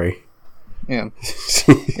robbery. Yeah.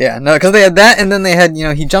 Yeah, no, because they had that, and then they had,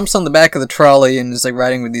 he jumps on the back of the trolley and is, like,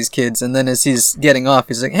 riding with these kids, and then as he's getting off,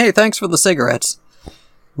 he's like, hey, thanks for the cigarettes.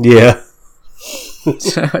 Yeah.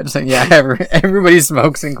 So it's like, yeah, everybody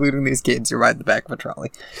smokes, including these kids who ride the back of a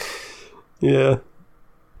trolley. Yeah.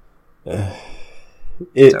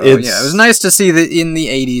 It was nice to see that in the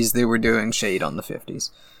 80s they were doing shade on the 50s.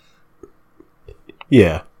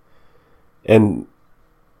 Yeah. And...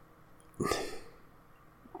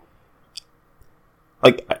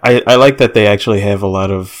 like, I like that they actually have a lot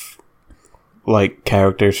of, like,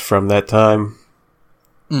 characters from that time,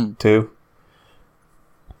 too.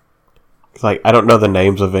 Like, I don't know the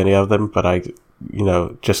names of any of them, but I,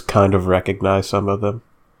 just kind of recognize some of them.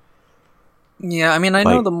 Yeah, I mean, I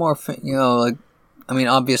know the more,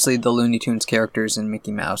 obviously the Looney Tunes characters and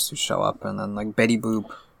Mickey Mouse who show up, and then, like, Betty Boop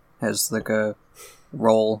has, like, a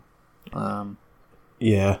role.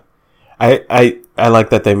 Yeah. I like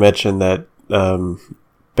that they mentioned that,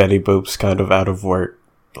 Betty Boop's kind of out of work.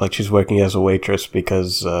 Like, she's working as a waitress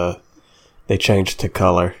because, they changed to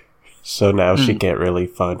color. So now she can't really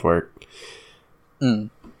find work.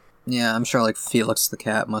 Yeah, I'm sure, like, Felix the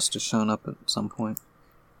cat must have shown up at some point.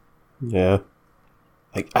 Yeah.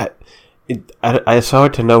 Like, it's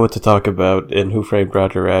hard to know what to talk about in Who Framed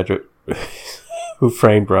Roger Rabbit. Who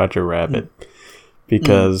Framed Roger Rabbit.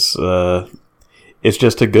 Because, it's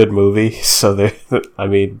just a good movie, so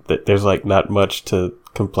there's, like, not much to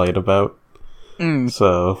complain about.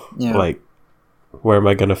 So, like, where am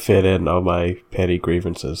I gonna fit in all my petty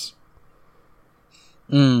grievances?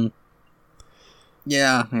 Yeah,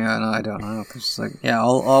 no, I don't know. It's like,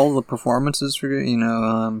 all the performances were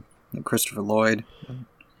good, Christopher Lloyd.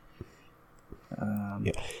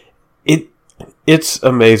 Yeah. it's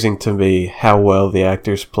amazing to me how well the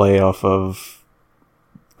actors play off of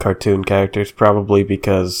cartoon characters, probably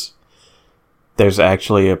because there's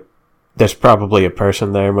probably a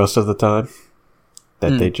person there most of the time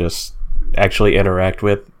that they just actually interact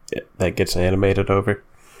with that gets animated over.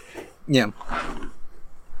 Yeah.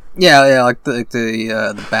 Yeah, like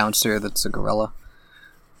the bouncer that's a gorilla.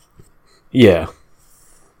 Yeah.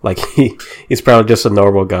 Like, he's probably just a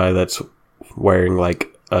normal guy that's wearing, like,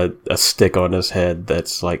 a stick on his head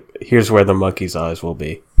that's like, here's where the monkey's eyes will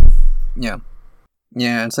be. Yeah.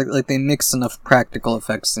 Yeah, it's like they mix enough practical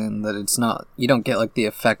effects in that it's not... You don't get, like, the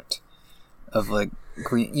effect of, like,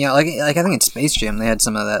 green... Yeah, like I think in Space Jam they had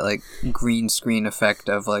some of that, like, green screen effect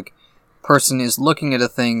of, like, person is looking at a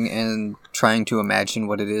thing and trying to imagine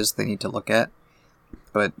what it is they need to look at.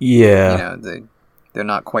 But, yeah, they're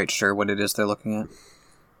not quite sure what it is they're looking at.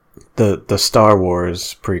 The Star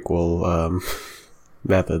Wars prequel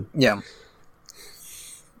method. Yeah.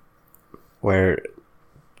 Where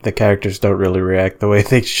the characters don't really react the way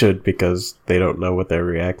they should because they don't know what they're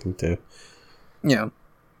reacting to. Yeah.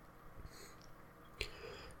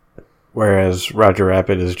 Whereas Roger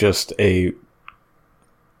Rabbit is just a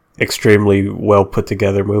extremely well put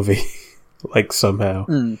together movie. Like, somehow.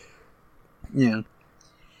 Yeah.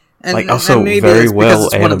 And, like, also and maybe very it's well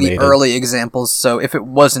it's animated. One of the early examples, so if it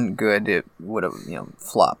wasn't good, it would have,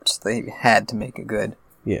 flopped. They had to make it good.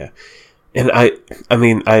 Yeah. And I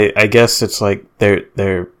mean, I guess it's like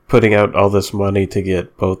they're putting out all this money to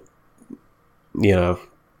get both,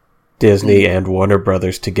 Disney and Warner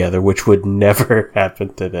Brothers together, which would never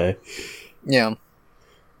happen today. Yeah.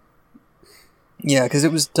 Yeah, because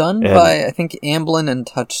it was done by, I think, Amblin and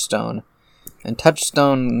Touchstone. And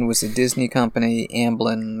Touchstone was a Disney company.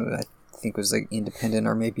 Amblin, I think, was like independent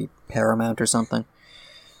or maybe Paramount or something.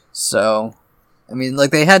 So, I mean,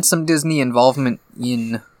 like, they had some Disney involvement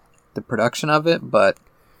in the production of it, but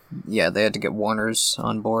yeah, they had to get Warner's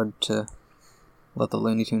on board to let the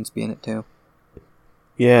Looney Tunes be in it too.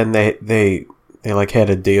 Yeah, and they like had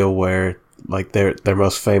a deal where like their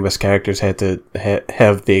most famous characters had to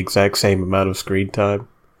have the exact same amount of screen time.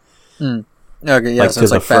 Okay, yeah, like, so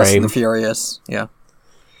it's like Fast and the Furious, yeah.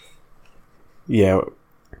 Yeah,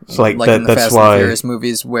 it's like that, in the Fast and the Furious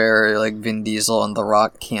movies where like Vin Diesel and The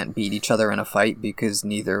Rock can't beat each other in a fight because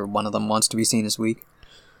neither one of them wants to be seen as weak.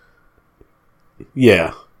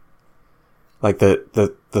 Yeah, like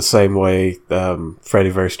the same way Freddy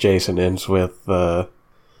vs. Jason ends with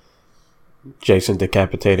Jason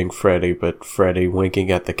decapitating Freddy, but Freddy winking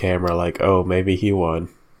at the camera like, oh, maybe he won.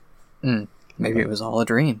 Maybe it was all a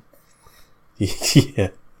dream. Yeah.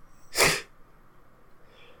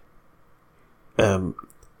 But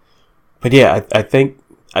yeah, I think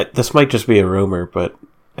this might just be a rumor, but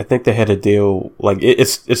I think they had a deal, like,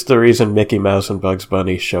 it's the reason Mickey Mouse and Bugs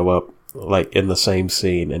Bunny show up, like, in the same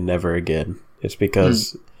scene and never again. It's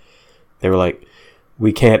because they were like,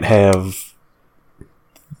 we can't have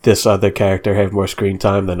this other character have more screen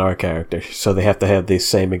time than our character, so they have to have the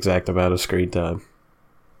same exact amount of screen time.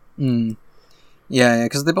 Yeah,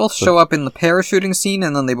 because they both show up in the parachuting scene,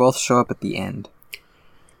 and then they both show up at the end.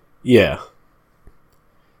 Yeah.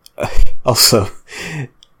 Also,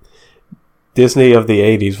 Disney of the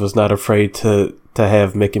 80s was not afraid to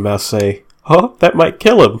have Mickey Mouse say, "Oh, that might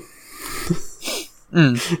kill him."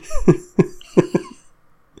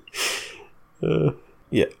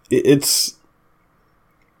 Yeah, it's...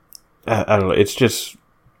 I don't know, it's just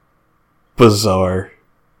bizarre,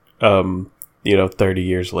 30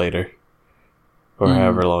 years later. Or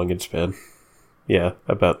however long it's been. Yeah,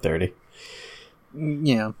 about 30.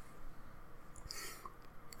 Yeah.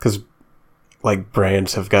 Because, like,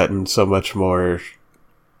 brands have gotten so much more,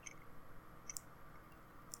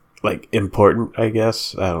 like, important, I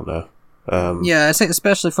guess. I don't know. Yeah, I think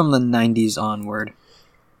especially from the 90s onward.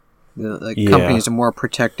 Companies are more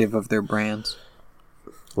protective of their brands.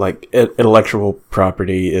 Like, intellectual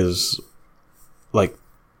property is, like,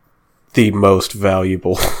 the most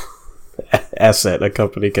valuable asset a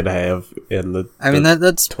company can have in the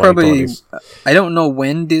that's 2020s. Probably... I don't know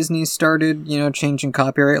when Disney started, changing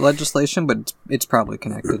copyright legislation, but it's probably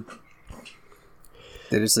connected.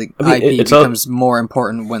 That is, like, IP becomes more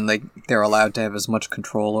important when they're allowed to have as much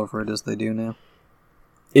control over it as they do now.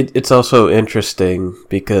 It's also interesting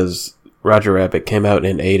because Roger Rabbit came out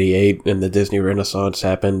in 88 and the Disney Renaissance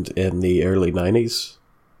happened in the early 90s.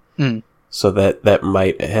 So that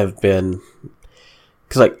might have been...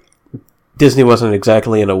 Because, like, Disney wasn't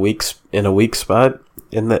exactly in a weak spot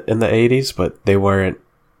in the 80s, but they weren't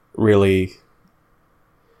really...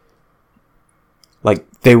 Like,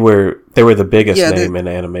 they were the biggest name in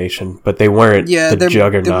animation, but they weren't the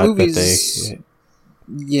juggernaut that they...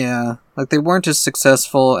 Yeah, like they weren't as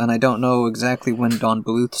successful, and I don't know exactly when Don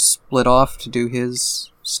Bluth split off to do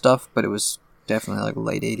his stuff, but it was definitely like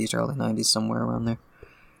late 80s, early 90s, somewhere around there.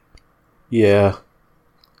 Yeah.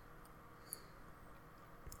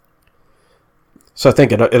 So I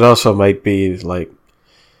think it also might be like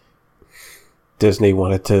Disney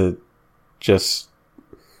wanted to just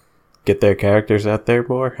get their characters out there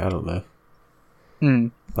more. I don't know.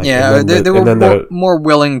 Like, yeah, they were more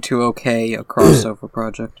willing to okay a crossover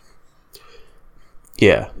project.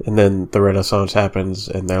 Yeah, and then the Renaissance happens,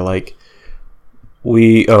 and they're like,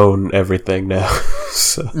 we own everything now.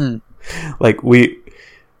 So, like,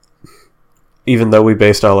 even though we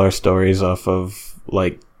based all our stories off of,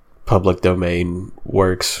 like, public domain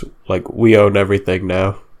works, like, we own everything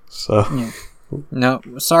now. So... Yeah. No,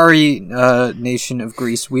 sorry, nation of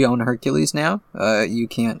Greece, we own Hercules now. You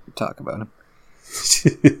can't talk about him.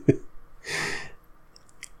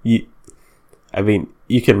 I mean,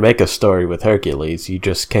 you can make a story with Hercules, you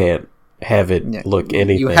just can't have it look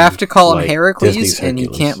anything. You have to call him like Heracles, and he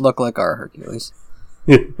can't look like our Hercules.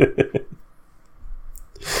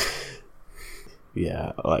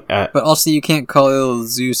 Yeah, like but also you can't call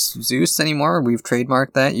Zeus anymore. We've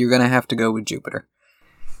trademarked that. You're gonna have to go with Jupiter.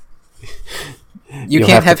 You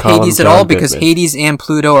can't have Hades at all because Hades and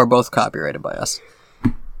Pluto are both copyrighted by us.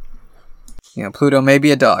 You know, Pluto may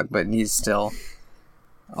be a dog, but he's still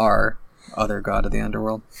our other god of the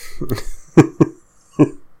underworld.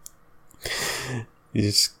 You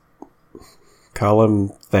just call him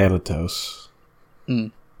Thanatos.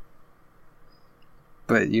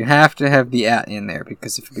 But you have to have the at in there,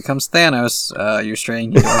 because if it becomes Thanos, you're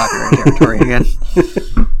straying into copyright territory again.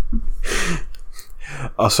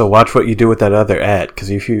 Also, watch what you do with that other at, because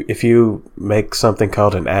if you make something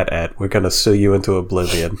called an at, we're gonna sue you into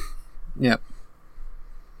oblivion. Yep.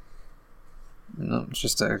 No, it's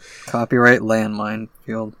just a copyright landmine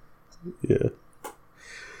field. Yeah.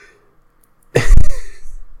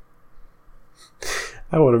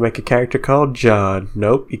 I want to make a character called John.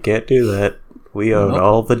 Nope, you can't do that. We own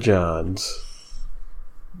all the Johns.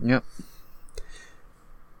 Yep.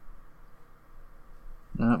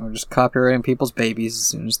 No, we're just copyrighting people's babies as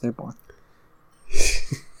soon as they're born.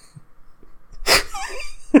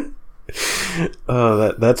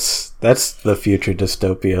 Oh, that's the future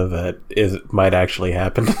dystopia that might actually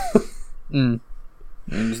happen.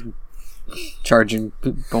 Just charging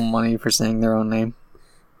people money for saying their own name.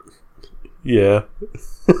 Yeah.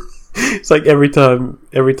 It's like every time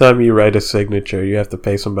you write a signature, you have to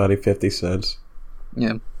pay somebody 50 cents.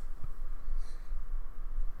 Yeah.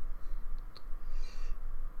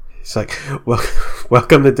 It's like, well,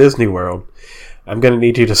 welcome to Disney World. I'm going to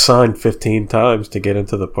need you to sign 15 times to get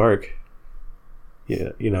into the park.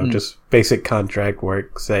 Yeah, just basic contract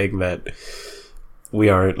work saying that we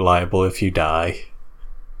aren't liable if you die.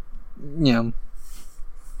 Yeah.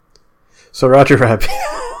 So Roger Rabbit.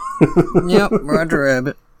 Yep, Roger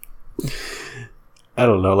Rabbit. I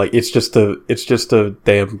don't know, like it's just a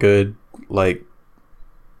damn good, like,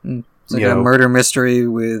 it's like a murder mystery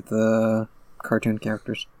with cartoon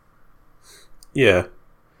characters. Yeah.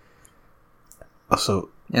 Also,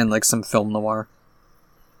 and like some film noir.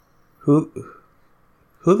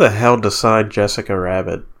 Who the hell designed Jessica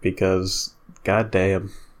Rabbit? Because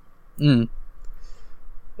goddamn. I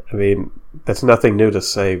mean, that's nothing new to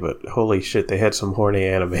say, but holy shit, they had some horny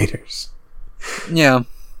animators. Yeah.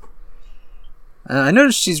 I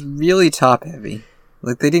noticed she's really top heavy.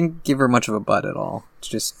 Like, they didn't give her much of a butt at all. It's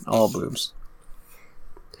just all boobs.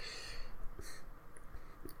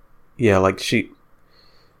 Yeah, like she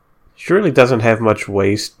really doesn't have much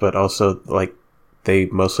waist, but also, like, they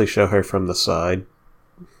mostly show her from the side.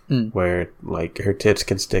 Where, like, her tits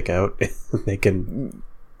can stick out. They can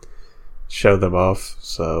show them off,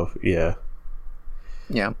 so, yeah.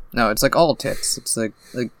 Yeah. No, it's like all tits. It's like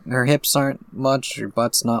her hips aren't much, her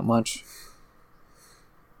butt's not much.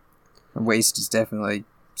 Her waist is definitely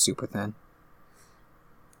super thin.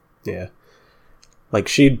 Yeah. Like,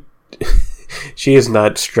 she is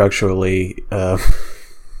not structurally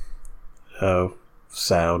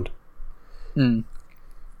sound.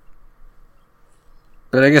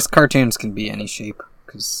 But I guess cartoons can be any shape,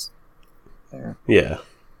 because they're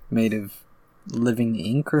made of living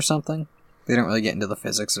ink or something. They don't really get into the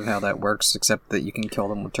physics of how that works, except that you can kill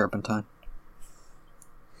them with turpentine.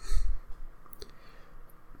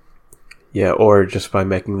 Yeah, or just by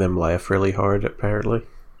making them laugh really hard, apparently.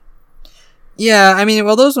 Yeah, I mean,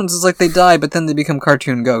 well, those ones is like they die, but then they become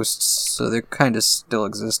cartoon ghosts, so they're kind of still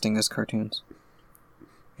existing as cartoons.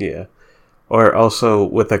 Yeah. Or also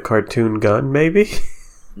with a cartoon gun, maybe?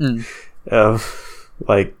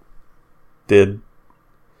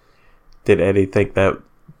 did Eddie think that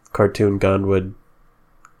cartoon gun would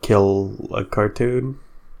kill a cartoon?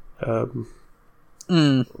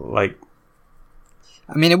 Like,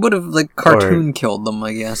 I mean, it would have like cartoon killed them,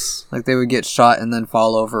 I guess. Like they would get shot and then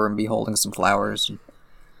fall over and be holding some flowers.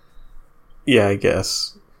 Yeah, I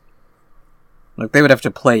guess. Like they would have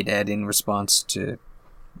to play dead in response to,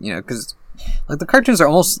 because like the cartoons are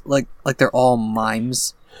almost like they're all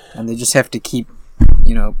mimes, and they just have to keep,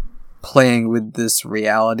 playing with this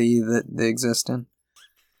reality that they exist in.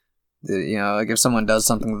 Like if someone does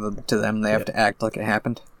something to them, they have to act like it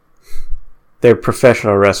happened. They're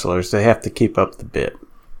professional wrestlers. They have to keep up the bit.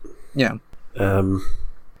 Yeah.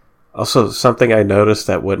 Also, something I noticed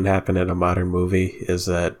that wouldn't happen in a modern movie is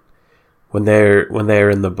that when they're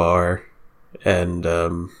in the bar and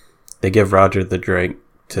they give Roger the drink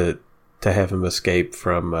to have him escape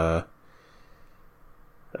from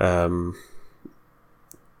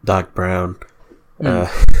Doc Brown.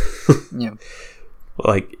 Yeah.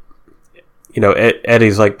 Like,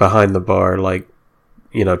 Eddie's like behind the bar, like,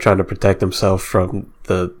 trying to protect himself from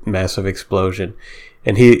the massive explosion,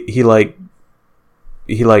 and he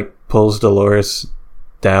pulls Dolores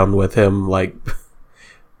down with him, like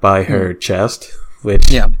by her chest,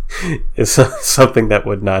 which is something that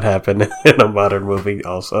would not happen in a modern movie.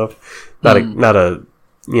 Also, not a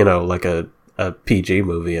like a PG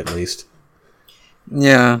movie at least.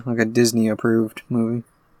 Yeah, like a Disney approved movie.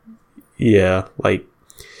 Yeah, like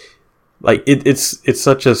it's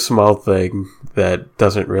such a small thing that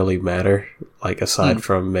doesn't really matter, like aside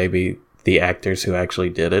from maybe the actors who actually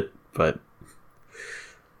did it, but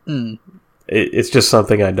it's just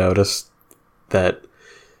something I noticed that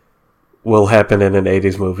will happen in an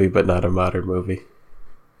 80s movie but not a modern movie.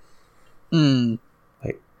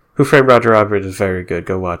 Like, Who Framed Roger Rabbit is very good.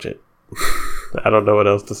 Go watch it. I don't know what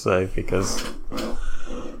else to say because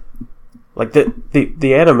like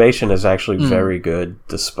the animation is actually very good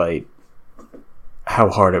despite how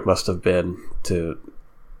hard it must have been to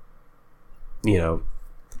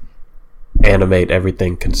animate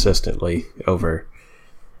everything consistently over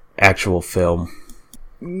actual film.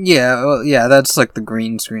 Yeah, well, yeah, that's like the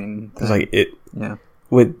green screen thing. It's like it. Yeah.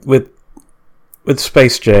 With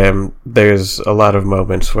Space Jam, there's a lot of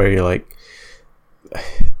moments where you're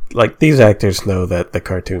like these actors know that the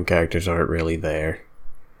cartoon characters aren't really there,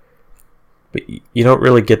 but you don't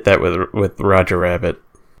really get that with Roger Rabbit.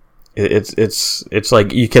 It's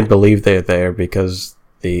like you can believe they're there because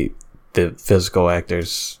the physical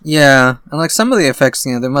actors. Yeah, and like some of the effects,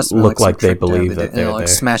 there must be look like they believe that they're like there.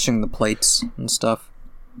 smashing the plates and stuff.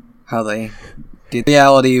 How they did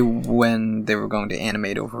reality when they were going to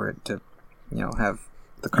animate over it to, have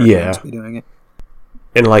the cartoons be doing it.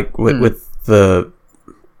 And like with the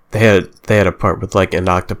they had a part with like an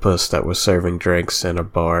octopus that was serving drinks in a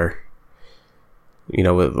bar.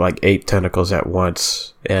 With like 8 tentacles at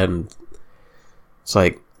once, and it's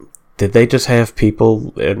like, did they just have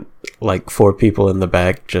people and like 4 people in the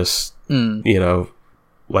back just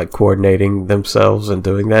like coordinating themselves and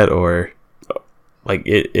doing that, or like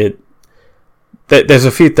there's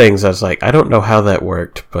a few things I was like, I don't know how that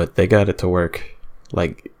worked, but they got it to work.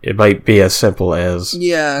 Like it might be as simple as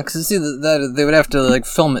because see that they would have to like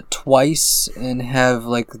film it twice and have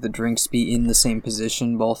like the drinks be in the same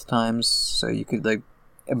position both times, so you could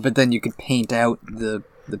but then you could paint out the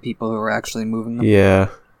people who are actually moving them.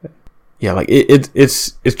 Yeah, like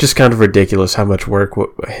it's just kind of ridiculous how much work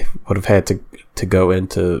would have had to go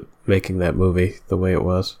into making that movie the way it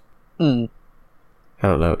was. I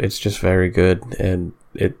don't know. It's just very good, and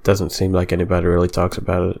it doesn't seem like anybody really talks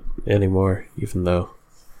about it anymore, even though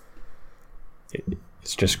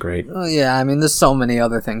it's just great. Oh yeah, I mean, there's so many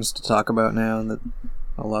other things to talk about now that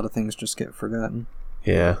a lot of things just get forgotten.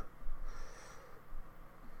 Yeah.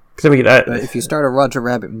 Because I mean, but if you start a Roger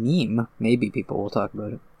Rabbit meme, maybe people will talk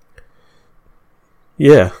about it.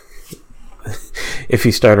 Yeah. If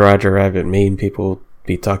you start a Roger Rabbit meme, people will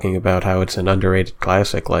be talking about how it's an underrated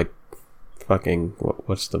classic, like fucking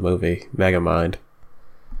what's the movie Megamind.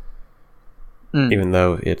 Even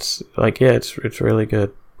though it's like, it's really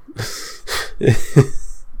good.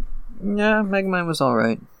 Yeah, Megamind was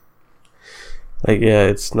alright. Like, yeah,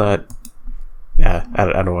 it's not. Yeah,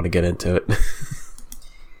 I don't want to get into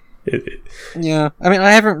it. Yeah, I mean,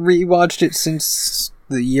 I haven't rewatched it since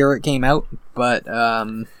the year it came out, but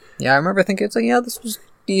yeah, I remember thinking it's like, yeah, this was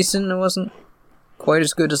decent. It wasn't quite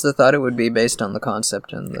as good as I thought it would be based on the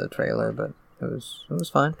concept and the trailer, but it was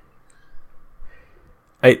fine.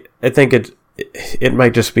 I think it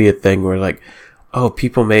might just be a thing where like, oh,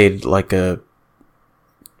 people made like a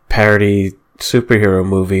parody superhero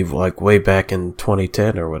movie like way back in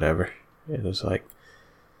 2010 or whatever. It was like,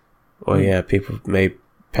 well, yeah, people made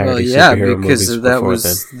parody superhero movies that before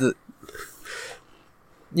was then.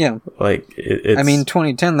 Yeah. Like, it's... I mean,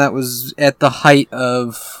 2010, that was at the height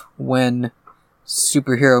of when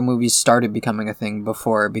superhero movies started becoming a thing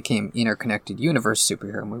before it became interconnected universe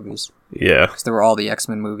superhero movies. Yeah. Because there were all the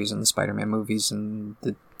X-Men movies and the Spider-Man movies and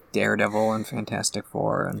the Daredevil and Fantastic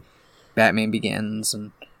Four and Batman Begins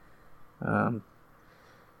and...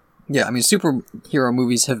 yeah, I mean, superhero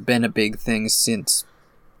movies have been a big thing since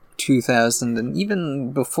 2000, and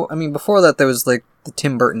even before... I mean, before that, there was, like, the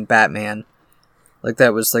Tim Burton Batman. Like,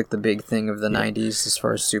 that was, like, the big thing of the 90s as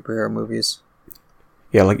far as superhero movies.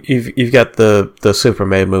 Yeah, like, you've got the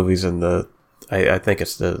Superman movies in the... I think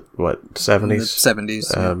it's the, 70s? The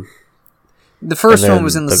 70s, yeah. The first one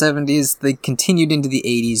was in the 70s. They continued into the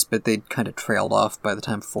 80s, but they kind of trailed off by the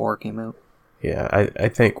time 4 came out. Yeah, I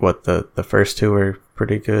think, the first two are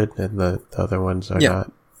pretty good, and the other ones are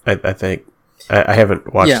not. I think... I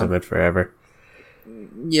haven't watched them in forever.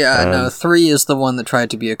 Yeah, no, 3 is the one that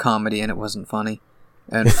tried to be a comedy, and it wasn't funny.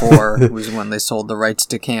 And 4 was when they sold the rights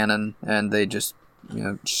to Canon, and they just,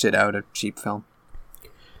 shit out a cheap film.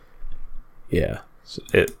 Yeah.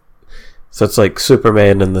 So it's like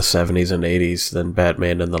Superman in the 70s and 80s, then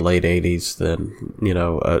Batman in the late 80s, then, late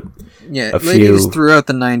a few... 80s throughout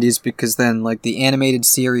the 90s, because then, like, the animated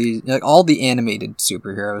series, like, all the animated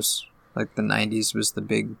superheroes, like, the 90s was the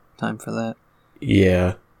big time for that.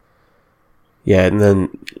 Yeah. Yeah, and then,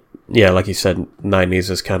 like you said, 90s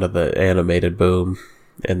is kind of the animated boom,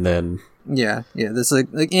 and then... Yeah, this,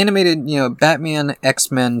 like animated, Batman,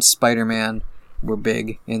 X-Men, Spider-Man were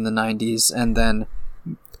big in the 90s, and then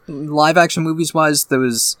live-action movies-wise, there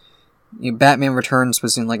was... Batman Returns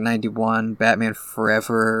was in, like, 91, Batman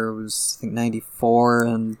Forever was, I think, 94,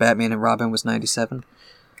 and Batman and Robin was 97.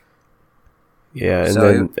 Yeah, and so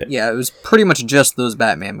then... it was pretty much just those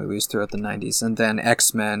Batman movies throughout the 90s, and then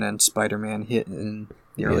X-Men and Spider-Man hit in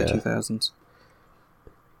the early 2000s.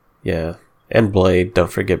 Yeah, and Blade,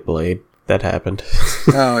 don't forget Blade. That happened.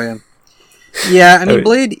 Oh, yeah. Yeah, I mean,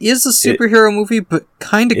 Blade is a superhero movie, but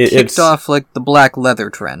kind of kicked off, like, the black leather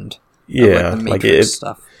trend. Yeah, of, the Matrix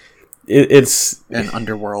stuff. It's... And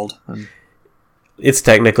Underworld. It's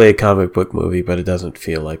technically a comic book movie, but it doesn't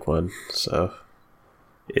feel like one, so...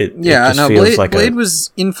 Blade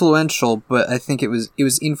was influential, but I think it was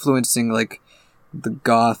influencing, like, the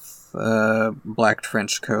goth, black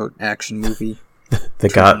trench coat action movie. the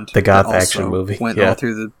goth action movie went all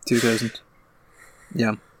through the 2000s.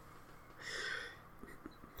 Yeah.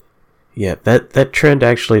 Yeah, that trend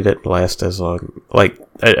actually didn't last as long. Like,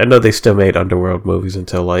 I know they still made Underworld movies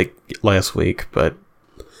until, like, last week, but,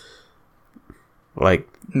 like,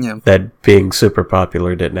 that being super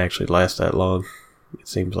popular didn't actually last that long, it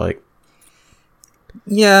seems like.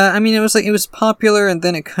 Yeah, I mean, it was popular, and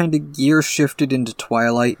then it kind of gear shifted into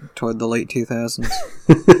Twilight toward the late 2000s.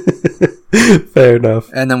 Fair enough.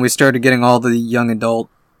 And then we started getting all the young adult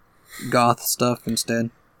goth stuff instead.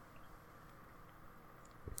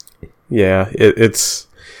 Yeah, it's...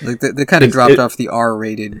 Like, they kind of dropped off the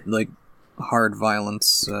R-rated, like, hard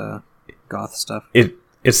violence goth stuff.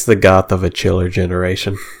 It's the goth of a chiller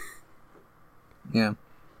generation. Yeah.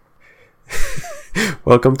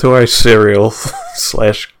 Welcome to our serial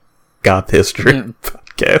 / goth history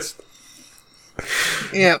podcast.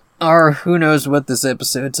 Yeah, our who knows what this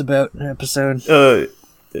episode's about episode.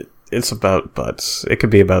 It's about butts. It could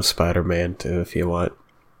be about Spider-Man too, if you want.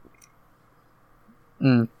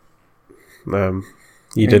 You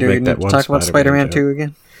did make that one. Talk about Spider-Man 2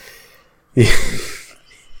 again.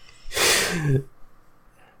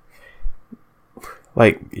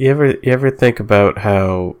 Like, you ever think about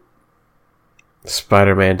how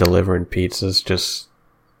Spider-Man delivering pizzas just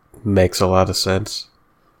makes a lot of sense?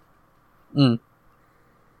 And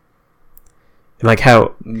like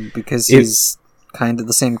how... Because he's kind of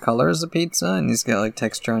the same color as a pizza, and he's got, like,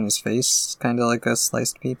 texture on his face, kind of like a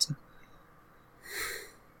sliced pizza.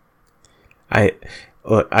 I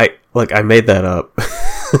made that up.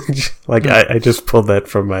 Like, I just pulled that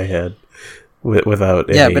from my head without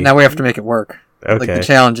any... Yeah, but now we have to make it work. Okay. Like, the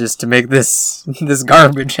challenge is to make this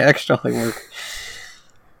garbage actually work.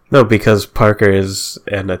 No, because Parker is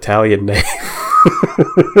an Italian name.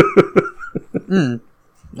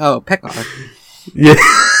 Oh, Pekar. Yeah.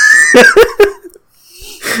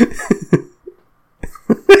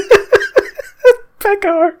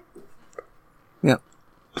 Pekar. Yeah.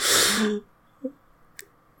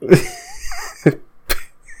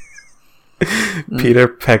 Peter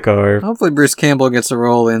Pekar. Hopefully Bruce Campbell gets a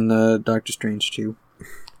role in Doctor Strange 2.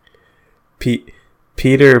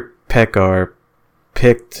 Peter Pekar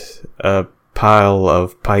picked a pile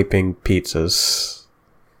of piping pizzas.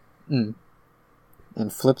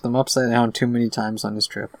 and flipped them upside down too many times on his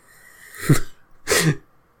trip.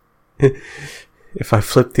 If I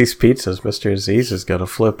flip these pizzas, Mr. Aziz is gonna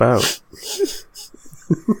flip out.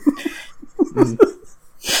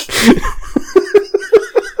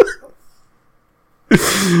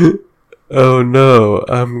 Oh no,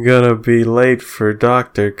 I'm gonna be late for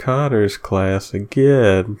Dr. Connor's class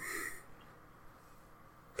again.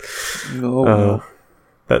 No.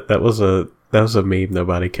 That was a meme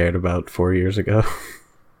nobody cared about 4 years ago.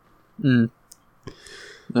 There's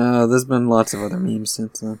been lots of other memes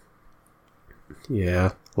since then.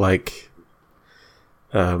 Yeah, like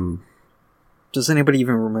does anybody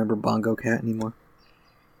even remember Bongo Cat anymore?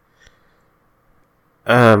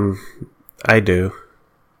 I do.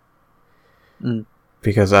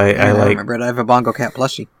 Because I like remember it. I have a Bongo Cat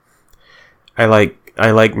plushie. I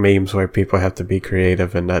like memes where people have to be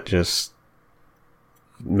creative and not just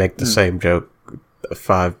make the same joke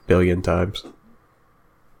 5 billion times.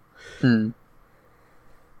 I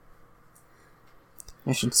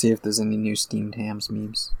should see if there's any new steamed hams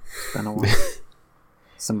memes. It's been a while.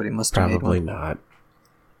 Somebody must have Probably made one. not.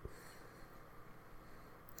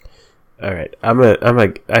 All right,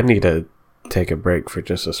 I need to take a break for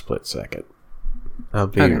just a split second. I'll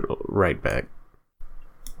be right back.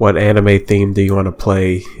 What anime theme do you want to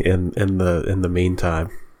play in the meantime?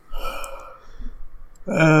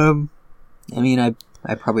 I mean, I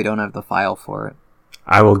probably don't have the file for it.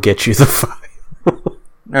 I will get you the file.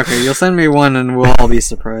 Okay, you'll send me one and we'll all be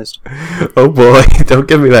surprised. Oh boy, don't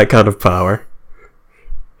give me that kind of power.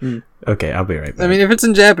 Okay, I'll be right back. I mean, if it's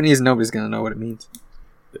in Japanese, nobody's gonna know what it means.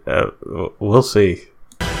 We'll see.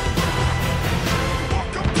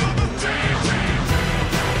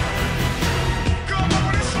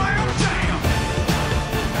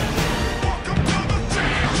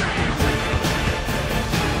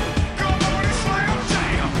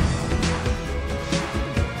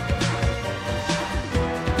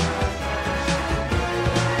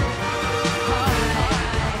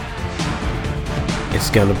 It's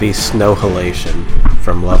gonna be Snow Halation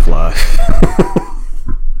from Love Live.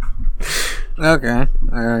 Okay,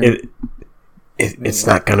 alright. It's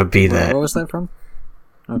not gonna be that. What was that from?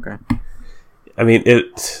 Okay. I mean,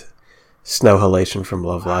 it's Snow Halation from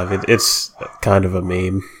Love Live. It's kind of a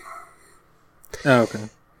meme. Oh, okay.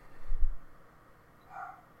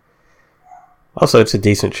 Also, it's a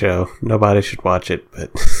decent show. Nobody should watch it,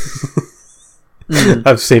 but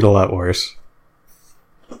I've seen a lot worse.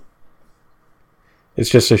 It's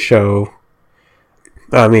just a show.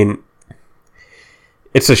 I mean,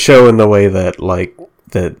 it's a show in the way that, like,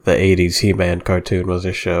 the 80s He-Man cartoon was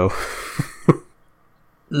a show.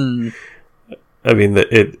 I mean,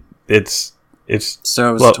 it's So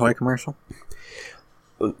it was a toy commercial?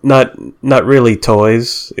 Not really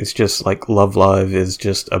toys. It's just like Love Live is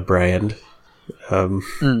just a brand.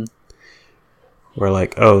 Where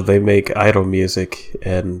like, oh, they make idol music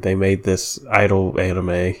and they made this idol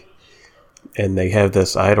anime and they have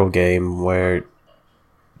this idol game where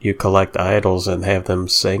you collect idols and have them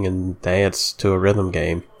sing and dance to a rhythm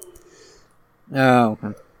game. Oh,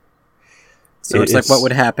 okay. So it's like what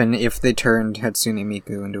would happen if they turned Hatsune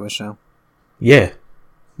Miku into a show. Yeah,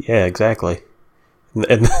 exactly.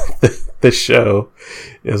 And the show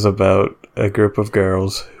is about a group of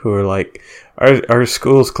girls who are like, our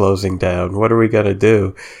school's closing down. What are we going to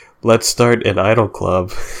do? Let's start an idol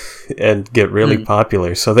club and get really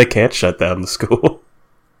popular so they can't shut down the school.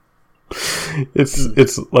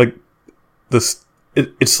 It's like this.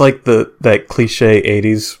 It's like that cliche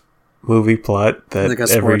 80s movie plot that like a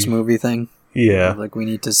sports movie thing. Yeah, like we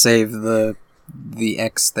need to save the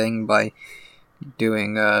X thing by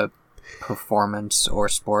doing a performance or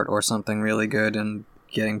sport or something really good and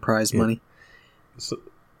getting prize money. So,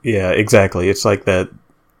 yeah, exactly. It's like that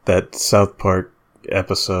South Park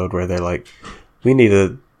episode where they're like, we need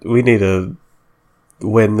to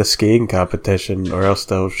win the skiing competition or else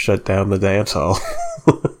they'll shut down the dance hall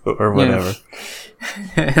or whatever.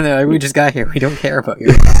 Yeah. And like, we just got here. We don't care about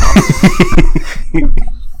you.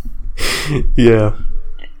 Yeah.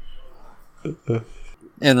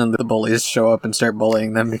 And then the bullies show up and start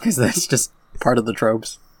bullying them because that's just part of the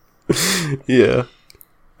tropes. Yeah.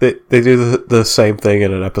 They do the same thing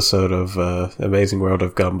in an episode of Amazing World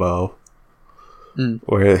of Gumball.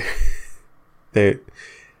 Where they...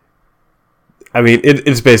 I mean,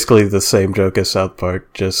 it's basically the same joke as South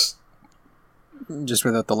Park, just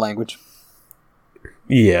without the language.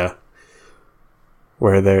 Yeah.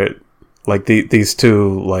 Where they're... Like, these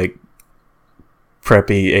two, like,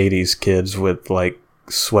 preppy 80s kids with, like,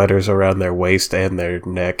 sweaters around their waist and their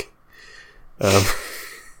neck.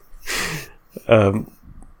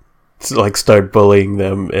 like start bullying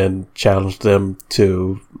them and challenge them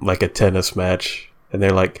to like a tennis match, and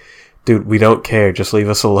they're like, dude, we don't care, just leave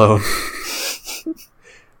us alone.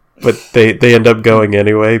 But they end up going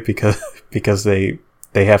anyway because they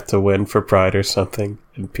have to win for pride or something,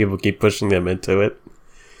 and people keep pushing them into it.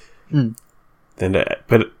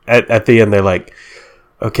 But at the end they're like,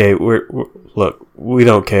 okay, look, we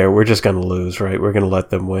don't care, we're just gonna lose, right? We're gonna let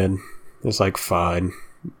them win. It's like, fine.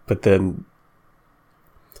 But then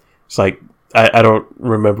it's like, I don't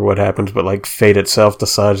remember what happens, but like fate itself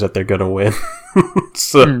decides that they're gonna win.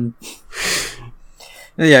 So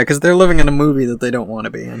yeah, because they're living in a movie that they don't want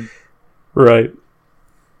to be in. Right.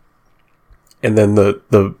 And then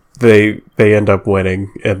they end up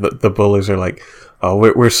winning, and the bullies are like, oh,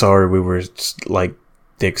 we're sorry, we were like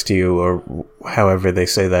dicks to you, or however they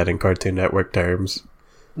say that in Cartoon Network terms.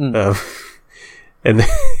 And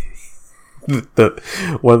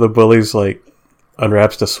one of the bullies like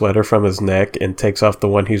unwraps the sweater from his neck and takes off the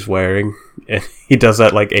one he's wearing, and he does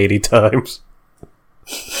that like 80 times.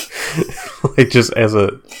 Like just as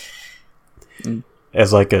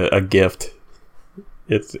like a gift.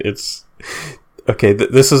 It's okay.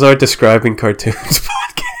 This is our describing cartoons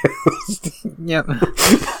podcast. Yep.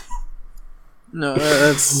 No,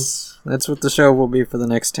 that's what the show will be for the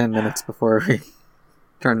next 10 minutes before we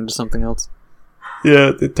turn into something else.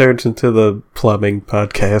 Yeah, it turns into the plumbing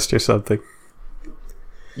podcast or something.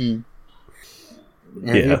 Have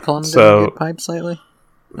you plumbed any good pipes lately?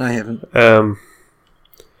 I haven't.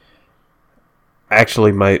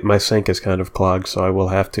 Actually, my sink is kind of clogged, so I will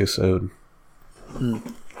have to soon.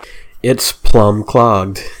 It's plumb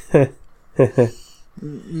clogged.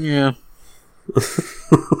 Yeah.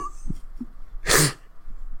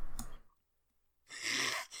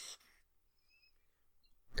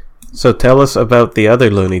 So tell us about the other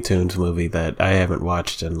Looney Tunes movie that I haven't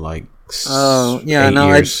watched in like 8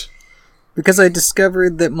 years. Because I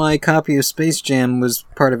discovered that my copy of Space Jam was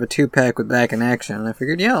part of a 2-pack with Back in Action, and I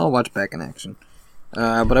figured, yeah, I'll watch Back in Action.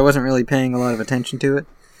 But I wasn't really paying a lot of attention to it.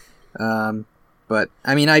 But,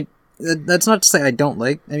 I mean, that's not to say I don't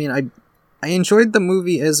like... I mean, I enjoyed the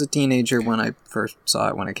movie as a teenager when I first saw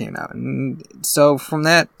it when it came out. And so, from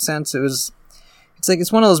that sense, it's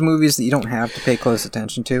one of those movies that you don't have to pay close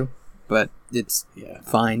attention to, but it's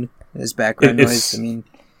fine as background noise. I mean...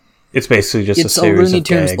 It's basically just a series of Looney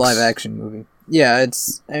Tunes gags. live-action movie. Yeah,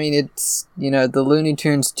 the Looney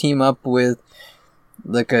Tunes team up with,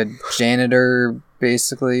 like, a janitor,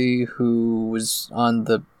 basically, who was on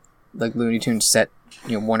the, like, Looney Tunes set,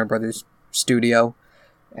 Warner Brothers studio,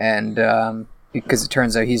 and, because it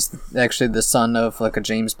turns out he's actually the son of, like, a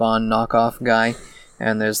James Bond knockoff guy,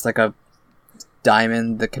 and there's, like, a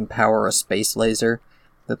diamond that can power a space laser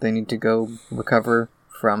that they need to go recover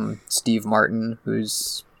from Steve Martin,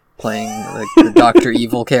 who's playing like the Dr.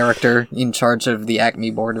 Evil character in charge of the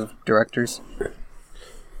Acme board of directors.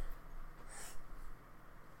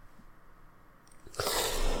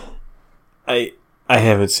 I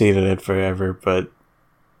haven't seen it in forever, but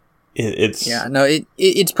it's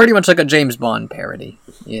it's pretty much like a James Bond parody.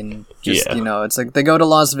 In just it's like they go to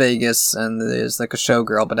Las Vegas and there's like a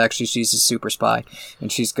showgirl, but actually she's a super spy,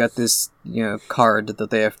 and she's got this card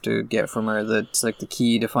that they have to get from her that's like the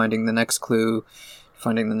key to finding the next clue.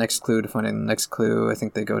 Finding the next clue. I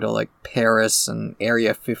think they go to like Paris and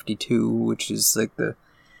Area 52, which is like the,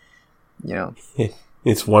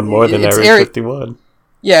 it's one more than Area 51.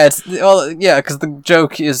 Yeah, because the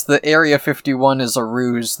joke is that Area 51 is a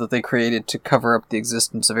ruse that they created to cover up the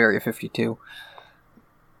existence of Area 52.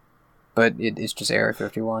 But it's just Area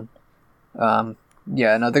 51. They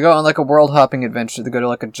go on like a world hopping adventure. They go to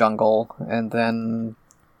like a jungle, and then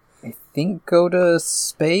I think go to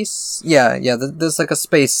space. Yeah. There's like a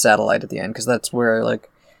space satellite at the end because that's where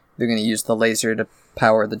like they're gonna use the laser to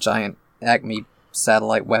power the giant Acme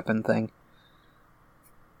satellite weapon thing.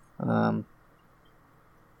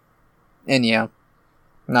 It's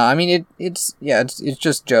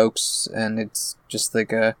just jokes, and it's just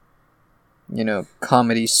like a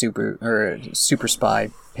comedy super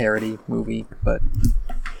spy parody movie. But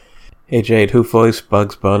hey Jade, who voiced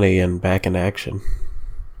Bugs Bunny in Back in Action?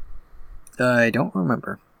 I don't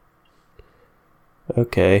remember.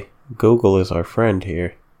 Okay, Google is our friend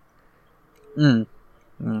here.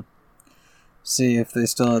 See if they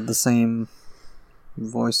still had the same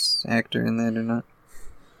voice actor in that or not.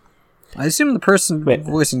 I assume the person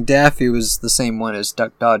voicing Daffy was the same one as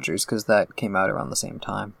Duck Dodgers, because that came out around the same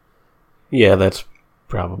time. Yeah, that's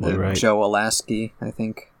probably right. Joe Alasky, I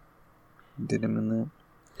think, did him in that.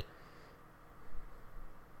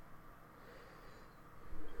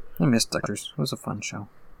 I miss Duckers. It was a fun show.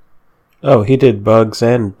 Oh, he did Bugs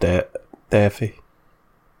and Daffy.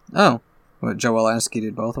 Oh. What, Joe Alasky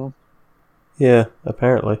did both of them? Yeah,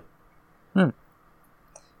 apparently. I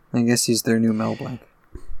guess he's their new Mel Blanc.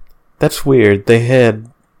 That's weird. They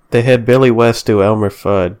had Billy West do Elmer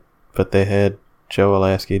Fudd, but they had Joe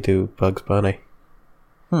Alasky do Bugs Bunny.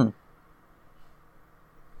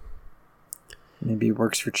 Maybe it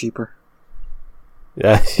works for cheaper.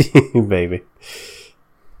 Yeah, maybe.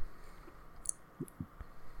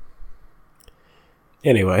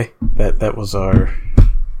 Anyway, that was our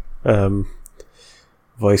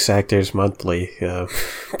Voice Actors Monthly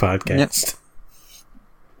podcast. Yep.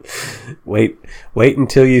 Wait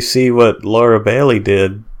until you see what Laura Bailey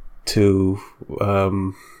did to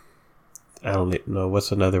I don't know,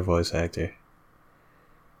 what's another voice actor?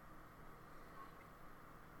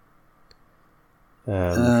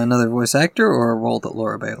 Another voice actor or a role that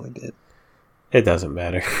Laura Bailey did? It doesn't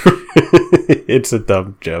matter. It's a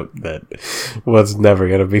dumb joke that was never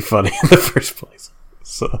going to be funny in the first place.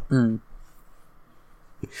 So,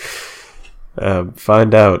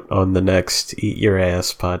 find out on the next Eat Your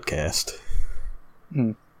Ass podcast.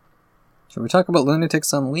 Should we talk about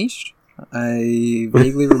Lunatics Unleashed? I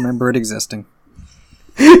vaguely remember it existing.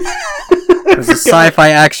 It was a sci-fi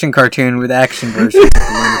action cartoon with action versions of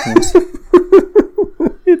the Lunatics.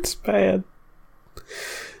 It's bad.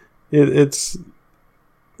 It's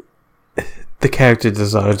the character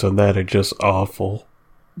designs on that are just awful.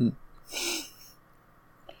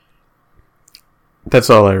 That's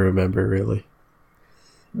all I remember, really.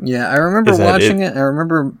 Yeah, I remember watching it. I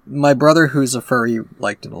remember my brother, who's a furry,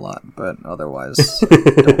 liked it a lot, but otherwise, I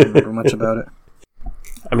don't remember much about it.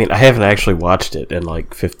 I mean, I haven't actually watched it in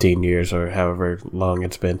like 15 years or however long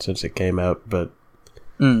it's been since it came out, but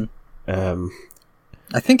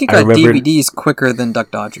I think it got DVDs quicker than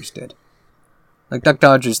Duck Dodgers did. Like Duck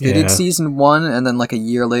Dodgers, they did season 1 and then like a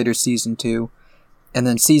year later season 2, and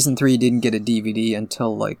then season 3 didn't get a DVD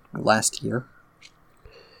until like last year.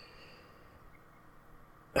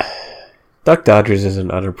 Duck Dodgers is an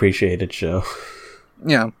unappreciated show.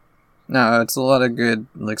 Yeah. No, it's a lot of good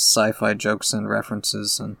like sci-fi jokes and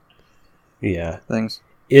references and things.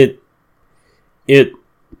 It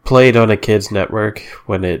played on a kids network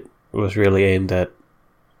when it was really aimed at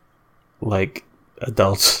like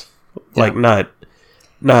adults. Yeah. Like not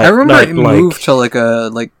I remember it moved to like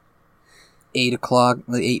a 8 o'clock,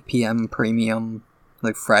 like 8 p.m. premium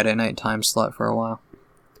like Friday night time slot for a while.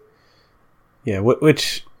 Yeah,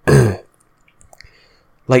 which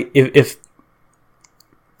like if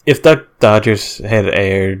Duck Dodgers had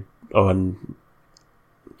aired on,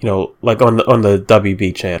 you know, like on the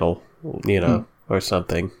WB channel, you know, or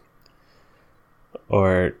something,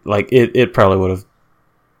 or like it probably would have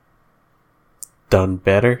done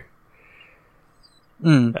better.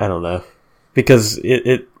 I don't know, because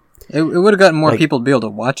it would have gotten more people to be able to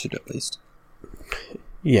watch it at least.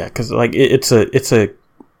 Yeah, because like it's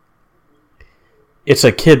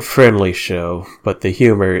a kid-friendly show, but the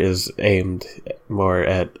humor is aimed more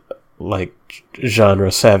at like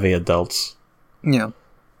genre-savvy adults. Yeah.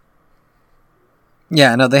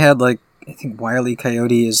 Yeah, no, they had like, I think Wile E.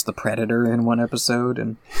 Coyote is the Predator in one episode,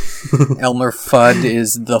 and Elmer Fudd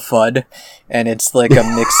is the Fudd, and it's like a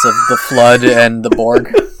mix of the Flood and the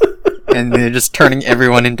Borg, and they're just turning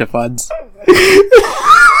everyone into Fudds.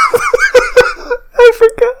 I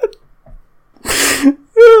forgot.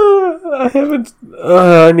 I haven't.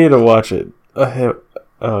 I need to watch it.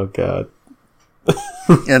 Oh god.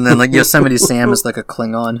 And then like Yosemite Sam is like a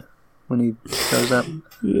Klingon when he shows up.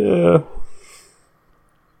 Yeah.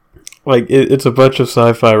 Like it's a bunch of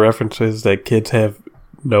sci-fi references that kids have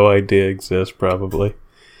no idea exist, probably.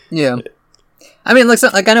 Yeah. I mean, like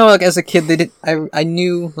I know, like as a kid, they did. I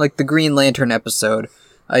knew like the Green Lantern episode.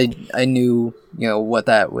 I knew, you know, what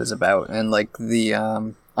that was about, and like the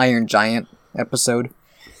Iron Giant episode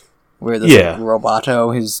where there's like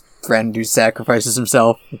Roboto, his friend who sacrifices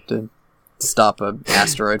himself to stop an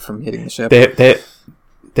asteroid from hitting the ship.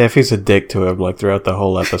 Daffy's a dick to him like throughout the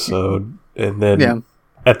whole episode, and then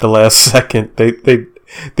at the last second,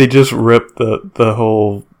 they just rip the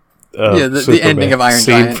whole the ending of Iron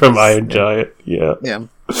scene Giant from Iron Giant. Yeah.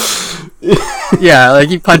 Yeah, like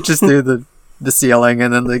he punches through the ceiling,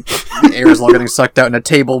 and then the air is all getting sucked out, and a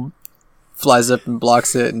table flies up and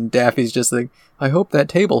blocks it, and Daffy's just like, I hope that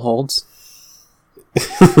table holds.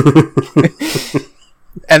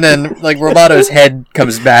 And then like Roboto's head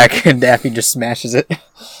comes back, and Daffy just smashes it.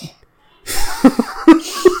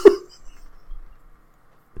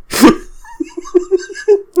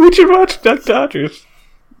 We should watch Duck Dodgers.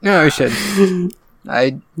 No, we should.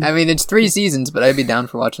 I mean, it's 3 seasons, but I'd be down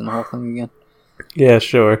for watching the whole thing again. Yeah,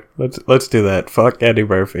 sure. Let's do that. Fuck Eddie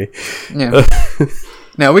Murphy. Yeah.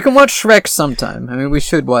 Now, we can watch Shrek sometime. I mean, we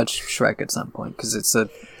should watch Shrek at some point, because it's a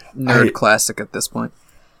nerd classic at this point.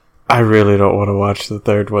 I really don't want to watch the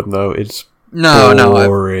third one, though. It's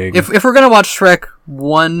boring. If we're going to watch Shrek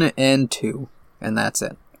 1 and 2, and that's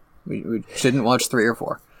it. We shouldn't watch 3 or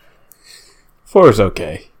 4. 4 is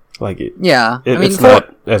okay. Like it. Yeah. I mean, it's 4,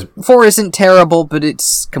 not as... 4 isn't terrible, but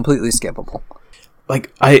it's completely skippable.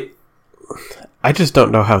 Like, I just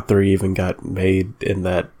don't know how 3 even got made in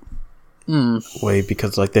that way,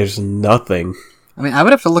 because, like, there's nothing. I mean, I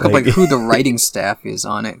would have to look up, like, who the writing staff is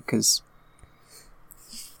on it, because...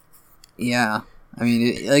 Yeah. I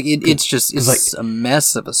mean, it's like, a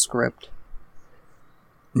mess of a script.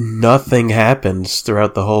 Nothing happens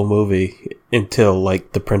throughout the whole movie until,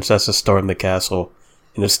 like, the princesses storm the castle,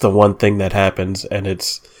 and it's the one thing that happens, and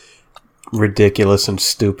it's ridiculous and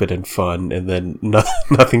stupid and fun, and then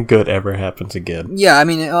nothing good ever happens again. Yeah, I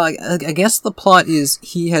mean, I guess the plot is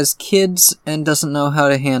he has kids and doesn't know how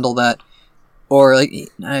to handle that, or like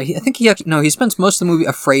I think he spends most of the movie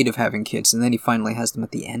afraid of having kids, and then he finally has them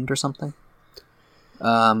at the end or something.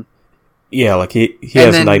 Yeah, like he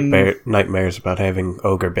has nightmares about having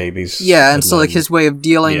ogre babies. Yeah, and so like his way of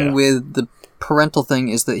dealing with the parental thing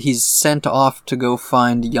is that he's sent off to go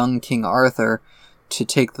find young King Arthur to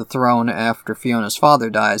take the throne after Fiona's father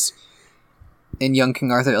dies. And young King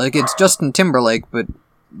Arthur, like, it's Justin Timberlake, but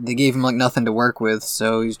they gave him like nothing to work with,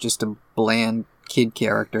 so he's just a bland kid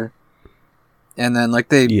character. And then like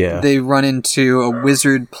they run into a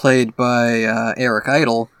wizard played by Eric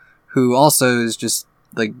Idle, who also is just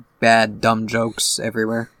like bad dumb jokes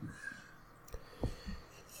everywhere.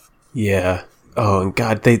 Yeah. Oh, and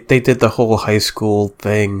God, they did the whole high school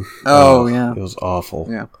thing. Oh, yeah. It was awful.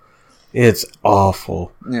 Yeah. It's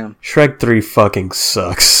awful. Yeah. Shrek 3 fucking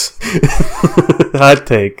sucks. Hot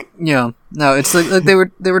take. Yeah. No, it's like they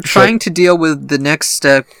were trying to deal with the next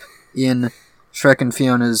step in Shrek and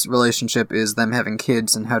Fiona's relationship is them having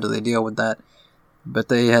kids, and how do they deal with that? But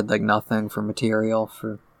they had like nothing for material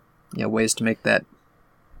for ways to make that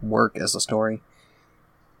work as a story.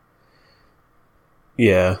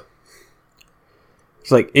 Yeah. It's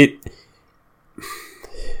like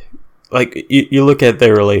like you look at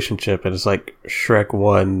their relationship and it's like Shrek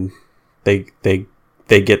 1, they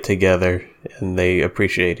get together and they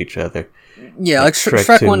appreciate each other. Yeah, like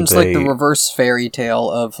Shrek 2, 1's like the reverse fairy tale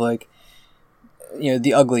of like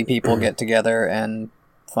the ugly people get together and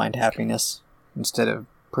find happiness instead of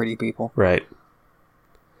pretty people. Right.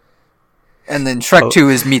 And then Shrek 2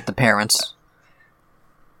 is meet the parents.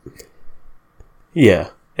 Yeah,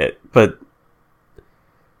 but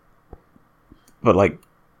like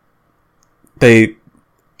they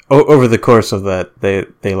over the course of that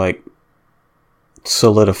they like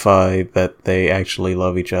solidify that they actually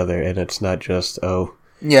love each other, and it's not just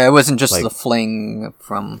yeah, it wasn't just like, the fling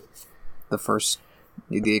from the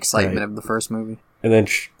excitement of the first movie. And then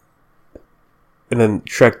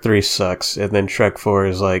Shrek 3 sucks, and then Shrek 4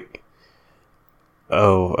 is like,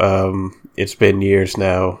 it's been years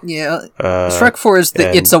now. Yeah, Shrek 4 is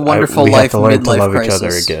the It's a Wonderful Life midlife crisis. Each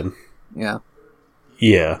other again. Yeah.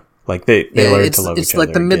 Yeah, like they learn to love each other. It's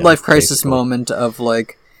like the midlife crisis moment of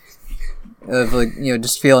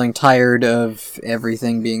just feeling tired of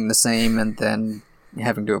everything being the same, and then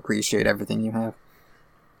having to appreciate everything you have.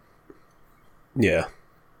 Yeah.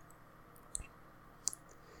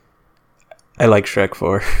 I like Shrek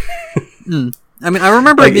 4. I mean, I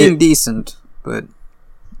remember it being decent, but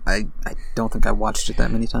I don't think I watched it that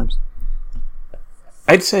many times.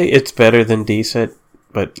 I'd say it's better than decent,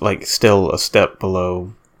 but like still a step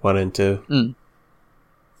below 1 and 2.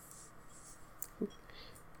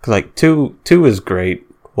 Cause like 2 is great,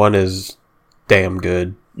 1 is damn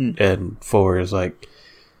good, and 4 is like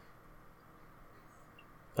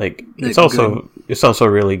it's also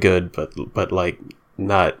really good, but like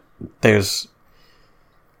not there's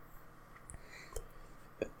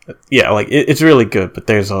like it's really good, but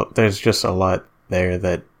there's just a lot there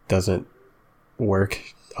that doesn't work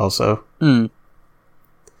also. I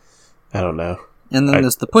don't know. And then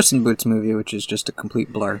there's the Puss in Boots movie, which is just a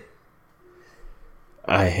complete blur.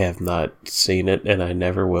 I have not seen it, and I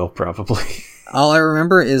never will, probably. All I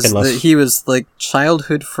remember is that he was like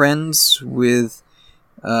childhood friends with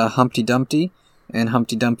Humpty Dumpty, and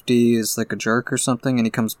Humpty Dumpty is like a jerk or something, and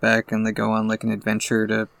he comes back and they go on like an adventure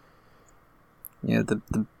to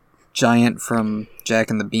the giant from Jack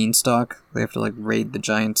and the Beanstalk. They have to like raid the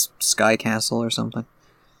giant's sky castle or something.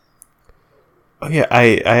 Oh yeah,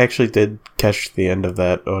 I actually did catch the end of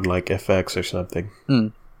that on like FX or something.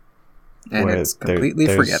 And it's completely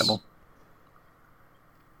forgettable.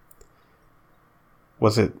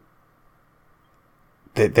 Was it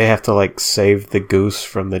they have to like save the goose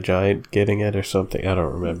from the giant getting it or something. I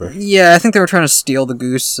don't remember. Yeah, I think they were trying to steal the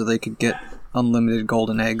goose so they could get unlimited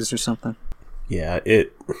golden eggs or something. Yeah,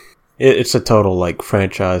 it's a total like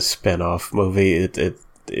franchise spin-off movie.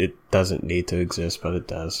 It doesn't need to exist, but it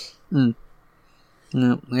does. No,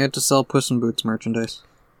 they had to sell Puss in Boots merchandise.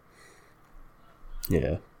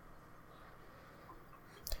 Yeah.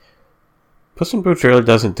 Puss in Boots really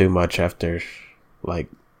doesn't do much after, like,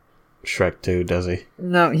 Shrek 2, does he?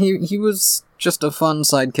 No, he was just a fun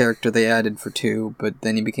side character they added for 2, but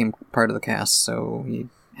then he became part of the cast, so he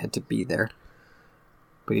had to be there.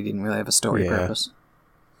 But he didn't really have a story purpose.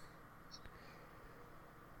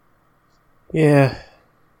 Yeah.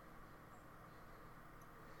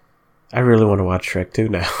 I really want to watch Shrek 2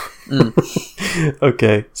 now.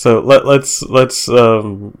 Okay, so let's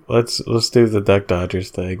do the Duck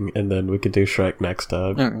Dodgers thing, and then we could do Shrek next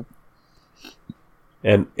time. Okay.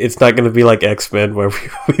 And it's not going to be like X-Men where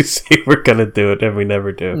we say we're going to do it and we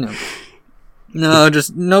never do. No,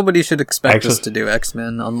 just nobody should expect us to do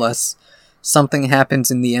X-Men unless something happens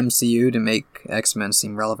in the MCU to make X-Men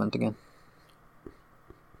seem relevant again.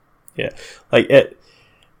 Yeah, like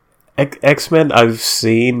X-Men, I've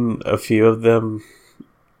seen a few of them.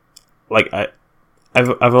 Like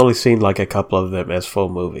I've only seen like a couple of them as full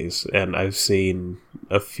movies, and I've seen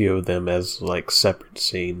a few of them as like separate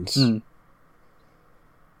scenes.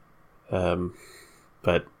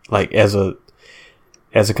 But like as a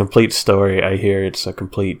complete story, I hear it's a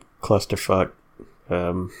complete clusterfuck.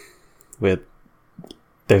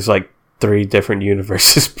 There's like 3 different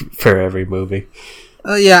universes for every movie.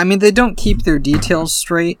 Yeah, I mean they don't keep their details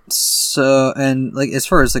straight. So, and like as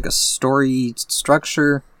far as like a story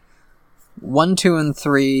structure, 1, 2, and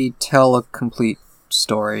 3 tell a complete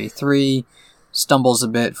story. 3 stumbles a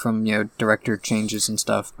bit from director changes and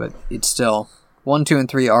stuff, but it's still 1, 2, and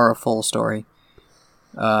 3 are a full story.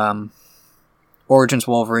 Origins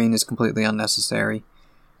Wolverine is completely unnecessary.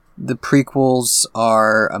 The prequels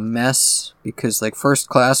are a mess because like First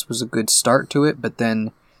Class was a good start to it, but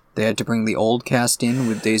then they had to bring the old cast in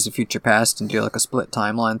with Days of Future Past and do like a split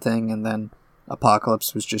timeline thing, and then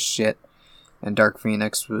Apocalypse was just shit, and Dark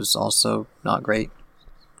Phoenix was also not great.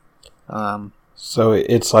 So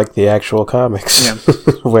it's like the actual comics,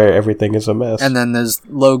 where everything is a mess. And then there's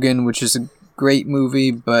Logan, which is a great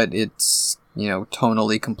movie, but it's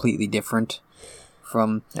tonally completely different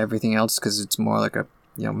from everything else because it's more like a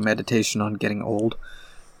meditation on getting old.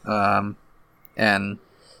 And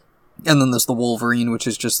then there's the Wolverine, which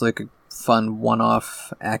is just like a fun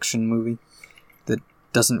one-off action movie that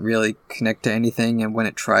doesn't really connect to anything, and when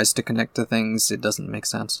it tries to connect to things, it doesn't make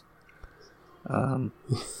sense. And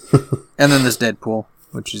then there's Deadpool,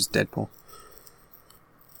 which is Deadpool.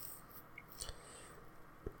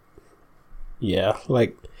 Yeah,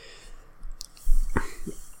 like...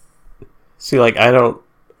 See, like, I don't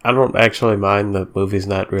actually mind the movies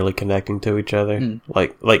not really connecting to each other.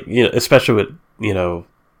 Like especially with,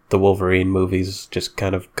 the Wolverine movies just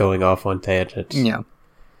kind of going off on tangents. Yeah.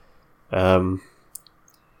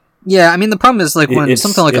 Yeah, I mean, the problem is, like, when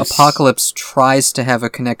something like Apocalypse tries to have a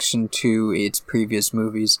connection to its previous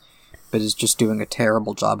movies, but is just doing a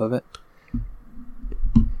terrible job of it.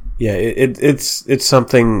 Yeah, it's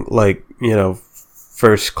something like,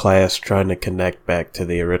 First Class trying to connect back to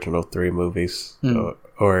the original 3 movies.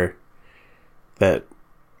 Or that...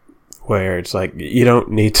 where it's like, you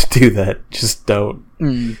don't need to do that, just don't.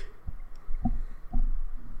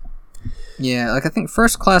 Yeah, like I think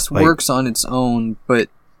First Class works on its own, but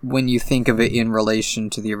when you think of it in relation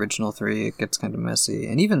to the original 3, it gets kind of messy.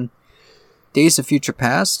 And even Days of Future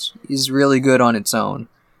Past is really good on its own,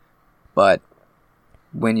 but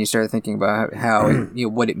when you start thinking about how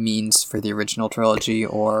what it means for the original trilogy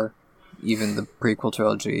or even the prequel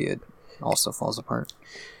trilogy, it also falls apart.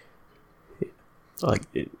 Like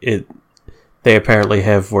they apparently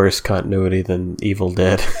have worse continuity than Evil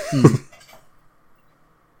Dead.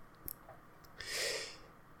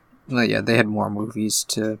 Well, yeah, they had more movies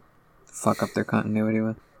to fuck up their continuity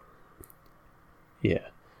with. Yeah,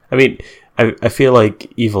 I mean, I feel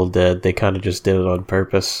like Evil Dead, they kind of just did it on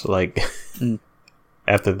purpose. Like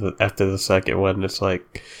after the second one, it's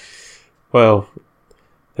like, well,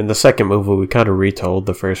 in the second movie, we kind of retold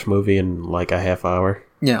the first movie in like a half hour.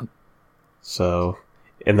 Yeah. So,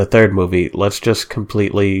 in the third movie, let's just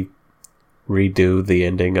completely redo the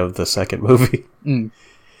ending of the second movie.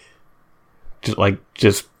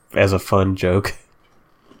 Just as a fun joke.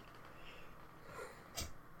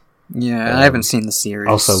 Yeah, I haven't seen the series,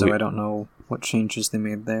 also, so I don't know what changes they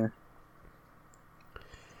made there.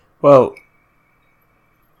 Well,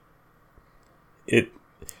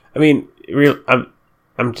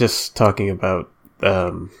 I'm just talking about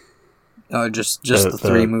just the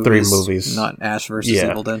three movies, not Ash versus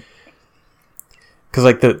Evil Dead. Because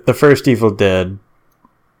like the first Evil Dead,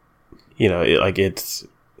 it's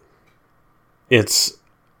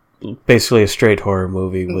basically a straight horror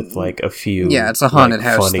movie with like a few it's a haunted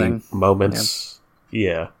house funny thing. moments.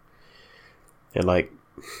 Yeah. And like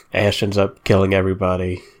Ash ends up killing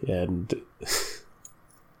everybody and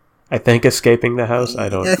I think escaping the house.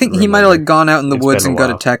 I think he might have like gone out in the woods and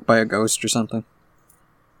got attacked by a ghost or something.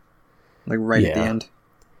 Like right at the end.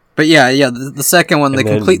 But the second one they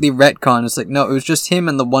completely retcon. It's like, no, it was just him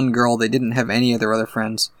and the one girl. They didn't have any of their other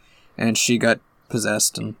friends. And she got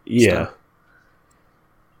possessed and stuff.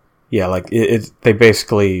 Yeah, like they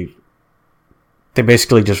basically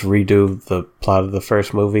just redo the plot of the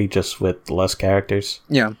first movie just with less characters.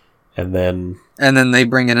 Yeah. And then they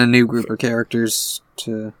bring in a new group of characters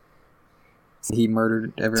to he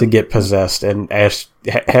murdered everyone to get possessed and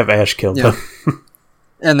have Ash kill them.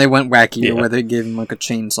 And they went wacky where they gave him like a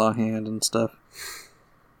chainsaw hand and stuff.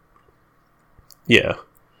 Yeah.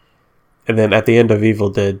 And then at the end of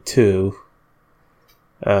Evil Dead 2,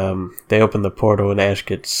 they open the portal and Ash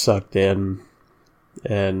gets sucked in,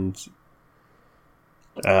 and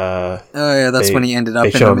that's when he ended up.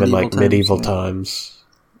 They show him in like medieval times.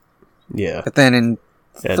 Yeah, but then in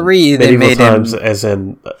 3 they made times, him as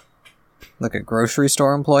in like a grocery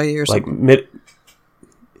store employee or something. Like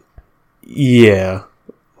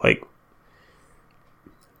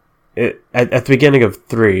like at the beginning of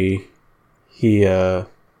 3, he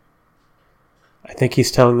I think he's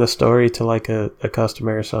telling the story to like a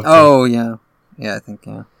customer or something. Oh yeah, I think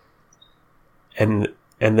And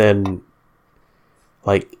then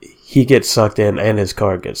like he gets sucked in and his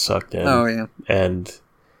car gets sucked in. Oh yeah. And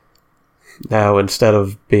now instead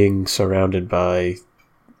of being surrounded by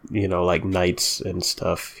like knights and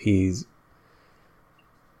stuff, he's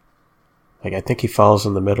like, I think he falls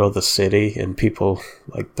in the middle of the city and people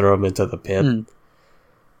like throw him into the pit.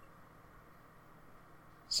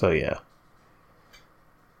 So yeah.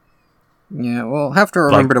 Yeah, we'll have to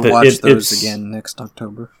remember to watch those again next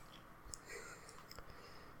October.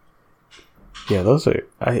 Yeah, those are...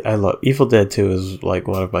 I love... Evil Dead 2 is like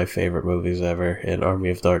one of my favorite movies ever, and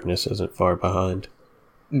Army of Darkness isn't far behind.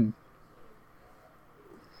 And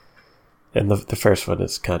the first one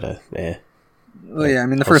is kind of Well, yeah, I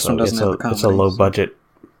mean, the first one doesn't have the comedy. It's a low budget...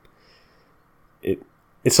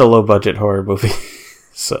 It's a low budget horror movie.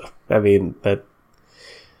 So, I mean,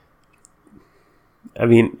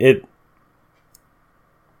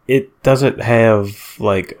 it doesn't have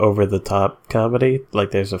like over the top comedy. Like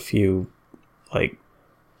there's a few like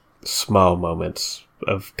small moments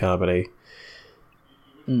of comedy,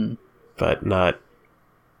 but not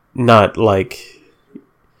like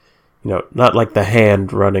not like the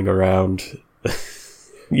hand running around.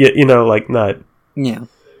 Like not. Yeah.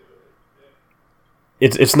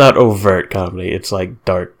 It's not overt comedy. It's like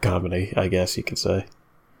dark comedy, I guess you could say.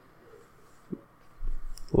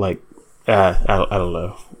 Like I don't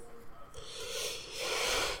know.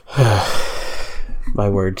 My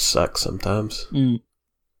words suck sometimes. Okay,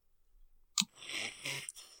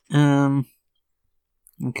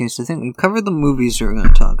 so I think we've covered the movies we're going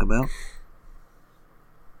to talk about.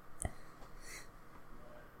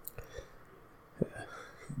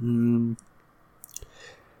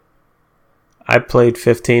 I played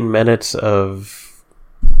 15 minutes of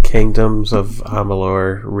Kingdoms of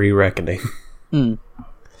Amalur Re-Reckoning.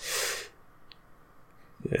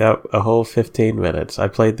 Yep, a whole 15 minutes. I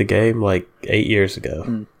played the game like 8 years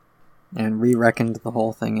ago. And re-reckoned the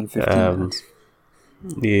whole thing in 15 minutes.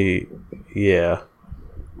 Yeah.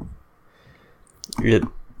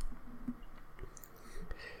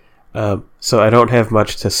 So I don't have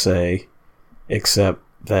much to say, except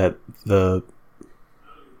that the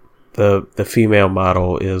female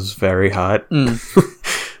model is very hot.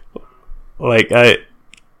 Like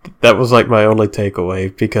that was like my only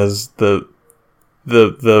takeaway, because the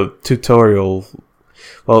tutorial,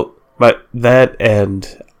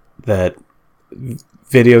 that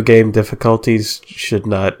video game difficulties should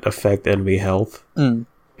not affect enemy health,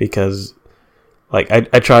 because like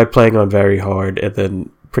I tried playing on very hard and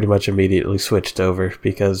then pretty much immediately switched over,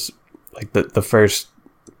 because like the first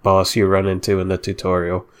boss you run into in the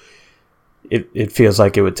tutorial, it feels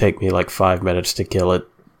like it would take me like 5 minutes to kill it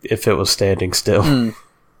if it was standing still.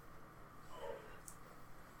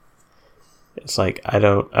 It's like I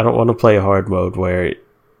don't want to play a hard mode where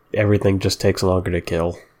everything just takes longer to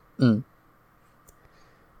kill.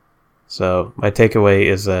 So my takeaway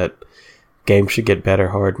is that games should get better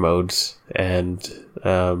hard modes, and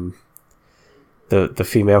the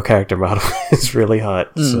female character model is really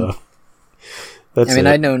hot. So That's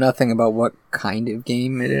I know nothing about what kind of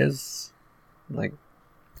game it is. Like,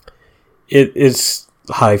 it's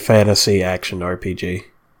high fantasy action RPG.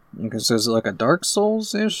 Because is it like a Dark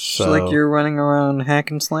Souls-ish? So, like you're running around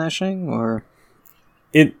hack and slashing? Or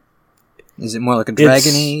is it more like a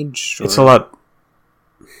Dragon Age? Or? It's a lot...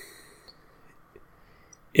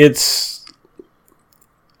 It's...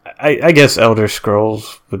 I guess Elder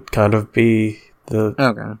Scrolls would kind of be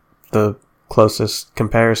the closest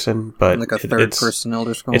comparison, but like a third-person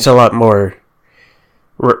Elder Scrolls? It's a lot more...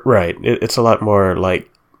 Right. It's a lot more,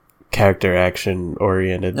 like, character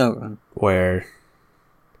action-oriented, where...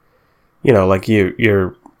 You know, like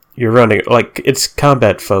you're running, like it's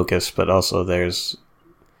combat focused, but also there's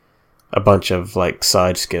a bunch of like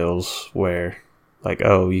side skills where, like,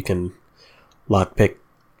 you can lockpick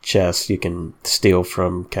chests, you can steal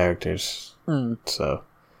from characters. So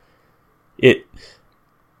yeah,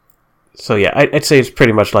 I'd say it's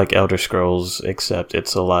pretty much like Elder Scrolls, except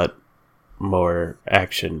it's a lot more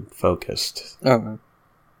action focused. Okay.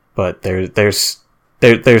 But there's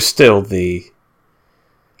still the...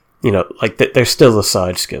 You know, like, there's still the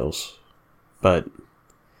side skills, but,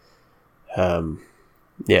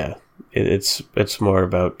 yeah, it's more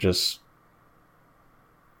about just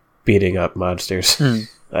beating up monsters,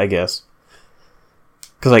 I guess.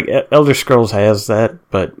 Because, like, Elder Scrolls has that,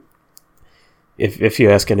 but if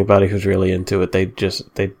you ask anybody who's really into it,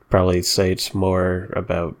 they'd probably say it's more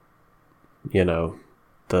about, you know,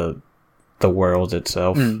 the world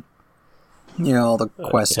itself. You know, all the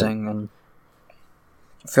questing and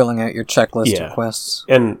filling out your checklist of quests.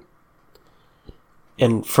 And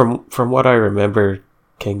from what I remember,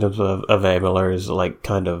 Kingdoms of Amalur is like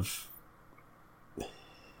kind of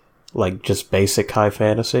like just basic high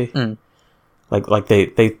fantasy. Like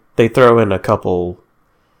they throw in a couple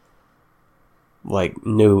like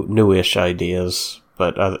newish ideas,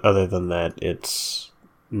 but other than that, it's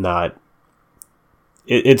not.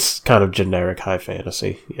 It's kind of generic high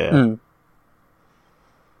fantasy. Yeah.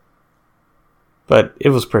 But it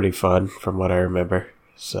was pretty fun from what I remember.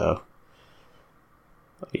 So,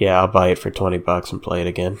 yeah, I'll buy it for $20 and play it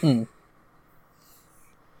again.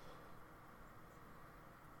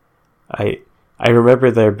 I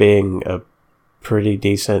remember there being a pretty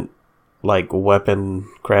decent like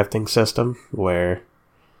weapon crafting system where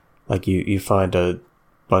like you find a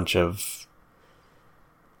bunch of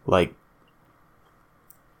like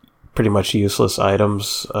pretty much useless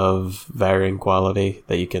items of varying quality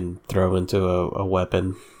that you can throw into a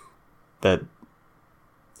weapon that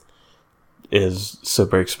is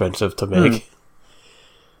super expensive to make.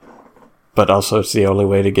 But also it's the only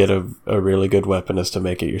way to get a really good weapon is to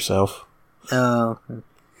make it yourself. Oh.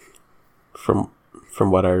 From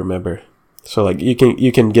what I remember. So like you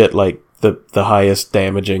can get like the highest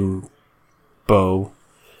damaging bow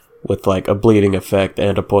with like a bleeding effect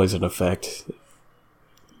and a poison effect.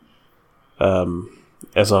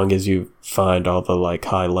 As long as you find all the like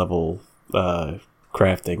high level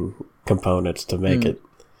crafting components to make it,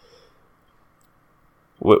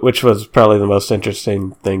 which was probably the most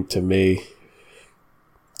interesting thing to me,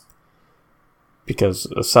 because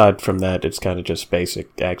aside from that, it's kind of just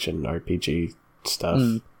basic action RPG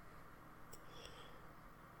stuff.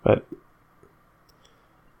 But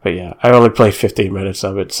yeah, I only played 15 minutes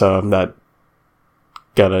of it, so I'm not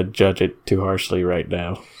gonna judge it too harshly right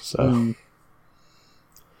now. So.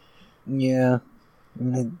 Yeah.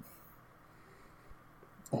 I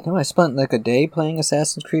know I spent like a day playing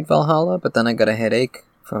Assassin's Creed Valhalla, but then I got a headache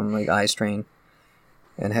from like eye strain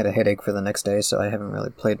and had a headache for the next day, so I haven't really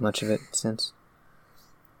played much of it since.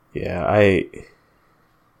 Yeah,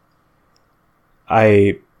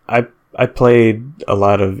 I played a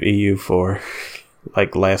lot of EU4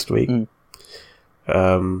 like last week.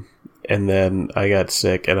 And then I got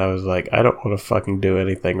sick and I was like, I don't want to fucking do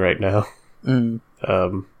anything right now.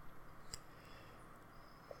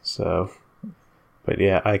 So, but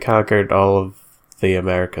yeah, I conquered all of the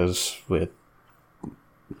Americas with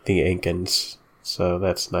the Incans, so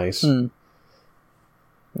that's nice.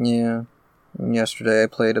 Yeah. Yesterday I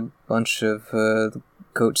played a bunch of the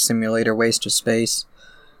Goat Simulator Waste of Space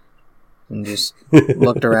and just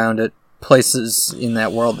looked around at places in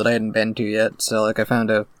that world that I hadn't been to yet. So, like, I found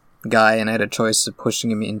a guy and I had a choice of pushing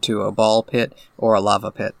him into a ball pit or a lava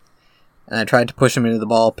pit. And I tried to push him into the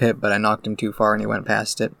ball pit, but I knocked him too far and he went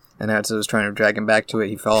past it. And as I was trying to drag him back to it,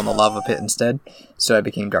 he fell in the lava pit instead. So I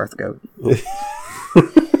became Darth Goat.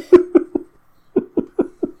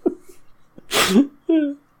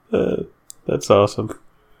 That's awesome.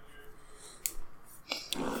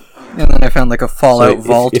 And then I found like a Fallout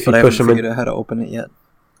vault, but I haven't figured out how to open it yet.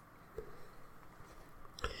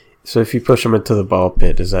 So if you push him into the ball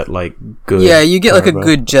pit, is that like good? Yeah, you get like a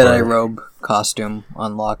good Jedi robe costume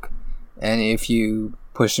unlock, and if you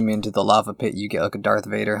push him into the lava pit, you get like a Darth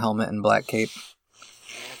Vader helmet and black cape.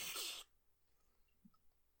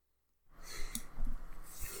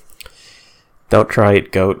 Don't try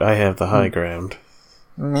it, goat. I have the high ground.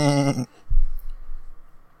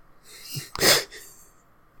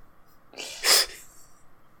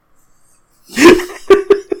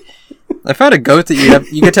 I found a goat that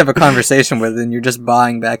you get to have a conversation with, and you're just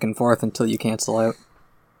buying back and forth until you cancel out.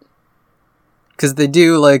 Because they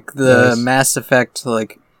do like the Mass Effect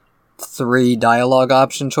 3 dialogue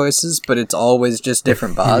option choices, but it's always just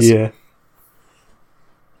different boss. Yeah.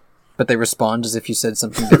 But they respond as if you said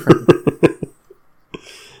something different.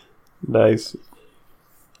 Nice.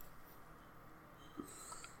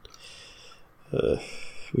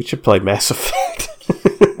 We should play Mass Effect.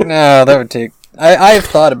 No, that would take... I've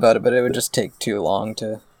thought about it, but it would just take too long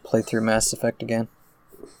to play through Mass Effect again.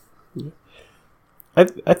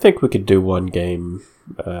 I think we could do one game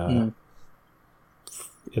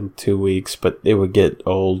in 2 weeks, but it would get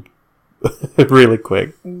old really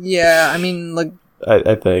quick. Yeah, I mean,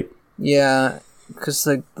 I think. Yeah, because,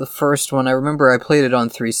 the first one, I remember I played it on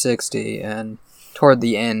 360, and toward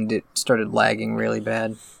the end, it started lagging really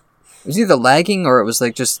bad. It was either lagging, or it was,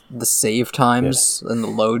 just the save times and the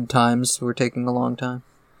load times were taking a long time.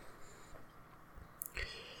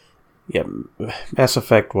 Yeah, Mass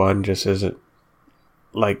Effect 1 just isn't...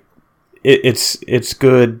 It's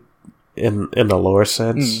good in the lore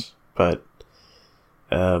sense, but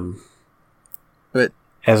as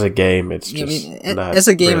a game, it's just not as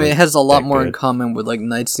a game, really it has a lot more good. in common with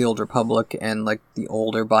Knights of the Old Republic and the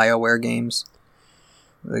older BioWare games.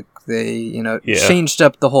 They changed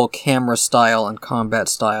up the whole camera style and combat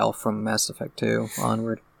style from Mass Effect 2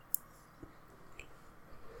 onward.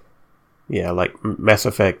 Yeah, Mass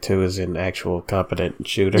Effect 2 is an actual competent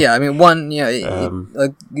shooter. Yeah, I mean,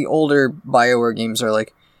 the older BioWare games are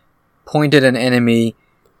point at an enemy,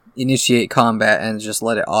 initiate combat, and just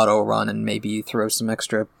let it auto-run, and maybe you throw some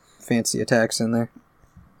extra fancy attacks in there.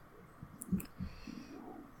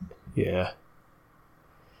 Yeah.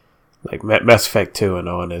 Mass Effect 2 and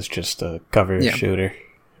on is just a cover shooter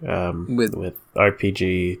with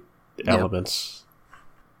RPG elements.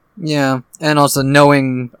 Yeah, and also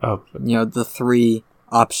knowing the 3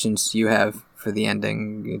 options you have for the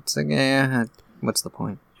ending, it's what's the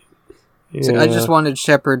point? Yeah. I just wanted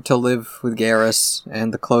Shepard to live with Garrus,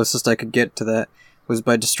 and the closest I could get to that was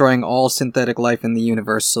by destroying all synthetic life in the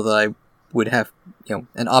universe so that I would have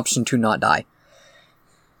an option to not die.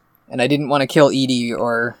 And I didn't want to kill EDI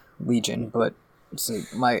or Legion, but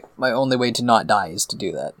my only way to not die is to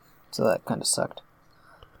do that. So that kind of sucked.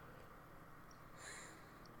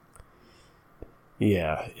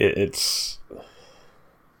 Yeah, it's...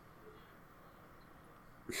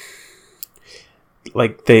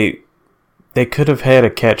 They could have had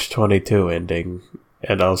a Catch-22 ending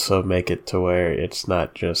and also make it to where it's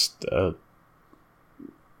not just a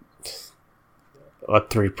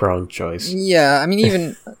 3-pronged choice. Yeah, I mean,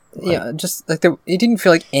 even... just it didn't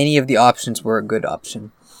feel like any of the options were a good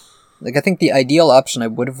option. I think the ideal option I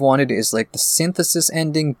would have wanted is the synthesis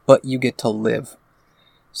ending, but you get to live.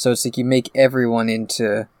 So it's you make everyone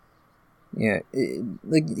into... you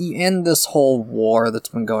end this whole war that's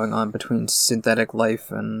been going on between synthetic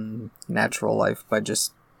life and natural life by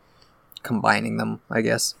just combining them, I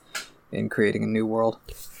guess, and creating a new world.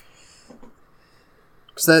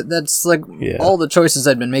 Because that's all the choices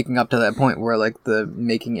I'd been making up to that point were the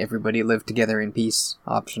making everybody live together in peace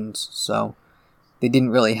options. So they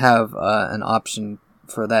didn't really have an option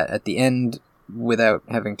for that at the end without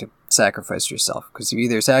having to sacrifice yourself. Because you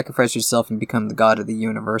either sacrifice yourself and become the god of the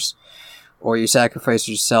universe, or you sacrifice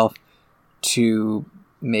yourself to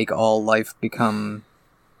make all life become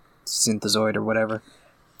synthezoid or whatever.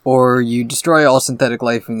 Or you destroy all synthetic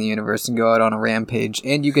life in the universe and go out on a rampage,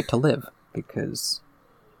 and you get to live. Because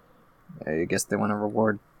I guess they want to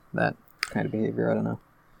reward that kind of behavior, I don't know.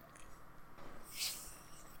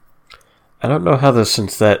 I don't know how the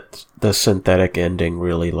synthetic ending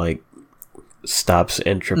really, stops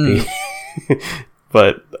entropy.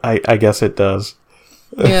 But I guess it does.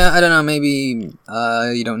 Yeah, I don't know, maybe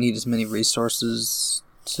you don't need as many resources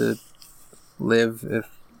to live if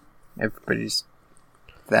everybody's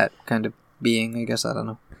that kind of being, I guess, I don't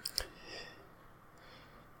know.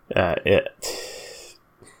 I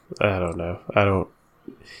don't know.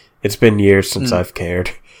 It's been years since I've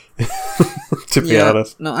cared, to be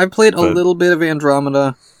honest. No, I played a little bit of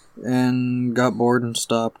Andromeda and got bored and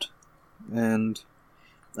stopped. And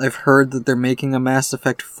I've heard that they're making a Mass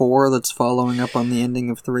Effect 4 that's following up on the ending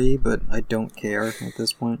of 3, but I don't care at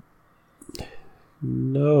this point.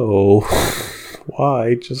 No.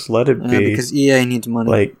 Why? Just let it be. Because EA needs money.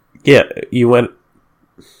 Like, yeah, you went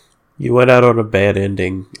out on a bad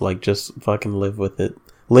ending. Like, just fucking live with it.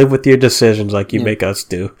 Live with your decisions like you make us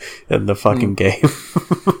do in the fucking game.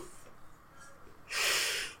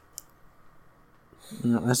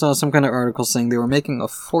 I saw some kind of article saying they were making a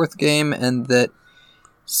 4th game and that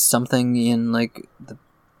something in, like, the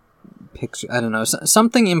picture... I don't know.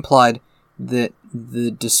 Something implied that the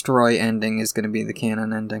Destroy ending is going to be the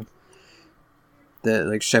canon ending. That,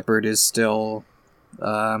 like, Shepard is still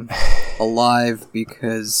alive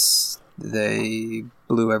because they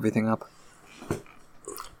blew everything up.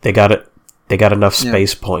 They got it. They got enough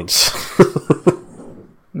space points.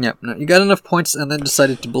 Yep, no, you got enough points and then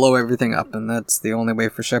decided to blow everything up, and that's the only way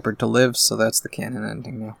for Shepard to live, so that's the canon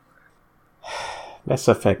ending now. Mass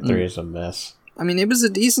Effect 3 is a mess. I mean, it was a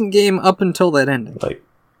decent game up until that ending. Like,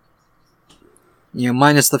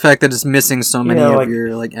 minus the fact that it's missing so many of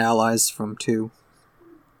your, like, allies from 2.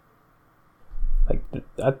 Like,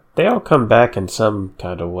 they all come back in some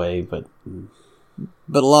kind of way, but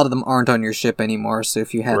a lot of them aren't on your ship anymore, so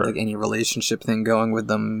if you had, like, any relationship thing going with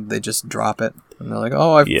them, they just drop it. And they're like,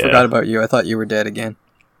 oh, I forgot about you. I thought you were dead again.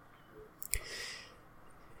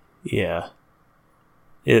 Yeah.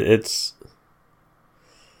 It's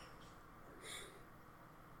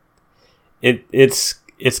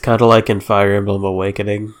kind of like in Fire Emblem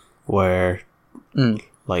Awakening, where,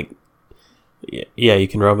 like, yeah, you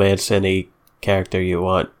can romance any character you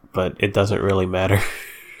want, but it doesn't really matter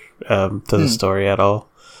to the story at all.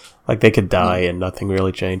 Like, they could die and nothing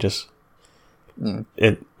really changes.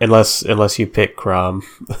 Unless you pick Crom.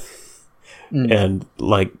 And,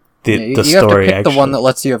 like, the story actually... You have to pick the one that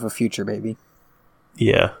lets you have a future baby.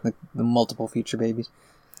 Yeah. Like, the multiple future babies.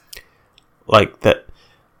 Like,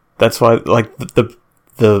 that's why, like,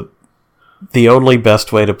 the only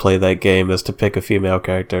best way to play that game is to pick a female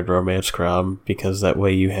character and romance Crom, because that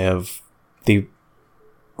way you have the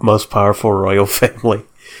most powerful royal family.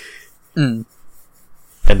 And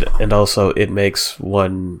also it makes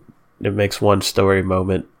one story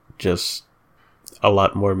moment just a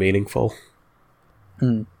lot more meaningful.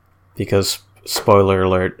 Because, spoiler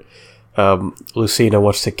alert, Lucina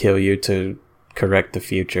wants to kill you to correct the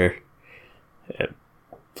future.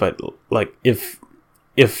 But, like, if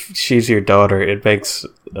she's your daughter, it makes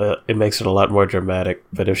it a lot more dramatic.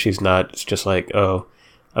 But if she's not, it's just like, oh,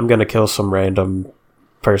 I'm gonna kill some random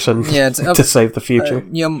person to save the future.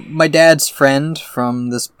 My dad's friend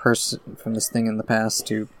from this thing in the past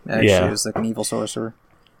who actually was like an evil sorcerer.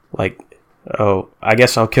 Like, oh, I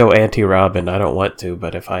guess I'll kill Auntie Robin. I don't want to,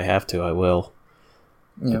 but if I have to, I will.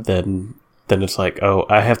 But then it's like, oh,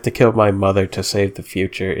 I have to kill my mother to save the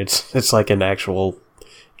future. It's like an actual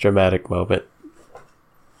dramatic moment.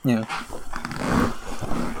 Yeah.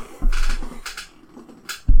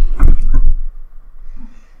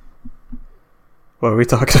 What are we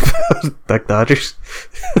talking about? Duck Dodgers?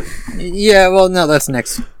 Yeah, well, no, that's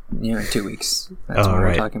next, 2 weeks. That's when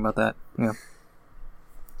we're talking about that. Yeah.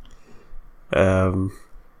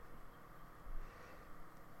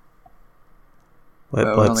 We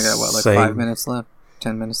only got, 5 minutes left?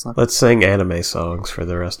 10 minutes left? Let's sing anime songs for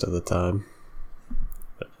the rest of the time.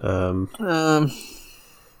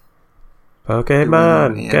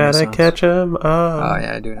 Pokemon, gotta catch 'em all. Oh,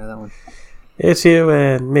 yeah, I do know that one. It's you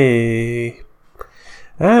and me.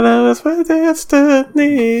 I know it's my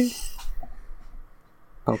destiny.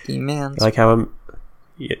 Pokemon. Like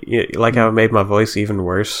how I made my voice even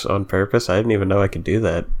worse on purpose. I didn't even know I could do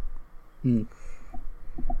that. Want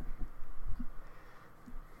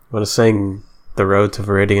to sing "The Road to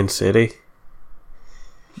Viridian City"?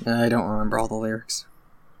 I don't remember all the lyrics.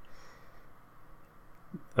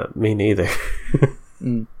 Me neither.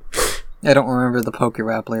 I don't remember the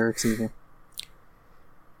Pokerap lyrics either.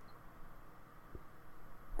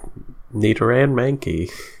 Nidoran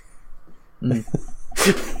Mankey.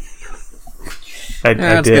 I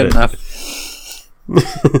that's did good it. Enough.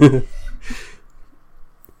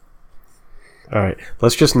 Alright,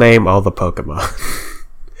 let's just name all the Pokemon.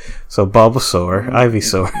 So Bulbasaur,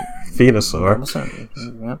 Ivysaur, Venusaur,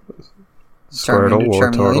 Squirtle,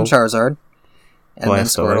 Wartortle, Charizard, and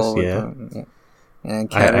Blastoise, then and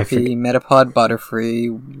Caterpie, Metapod,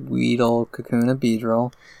 Butterfree, Weedle, Kakuna,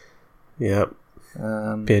 Beedrill. Yep.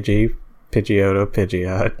 Pidgey, Pidgeotto,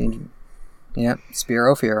 Pidgeot. Yep.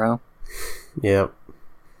 Spearow, Fearow. Yep.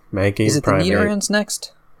 Mankey, is it Primeape. The Nidorans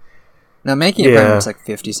next? No, Mankey and Primeape's like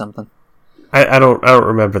 50 something. I don't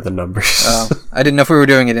remember the numbers. Oh, I didn't know if we were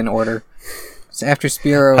doing it in order. So after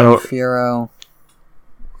Spearow and Fearow.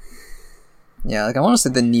 Yeah, like I want to say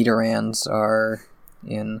the Nidorans are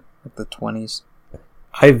in like the 20s.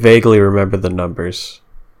 I vaguely remember the numbers,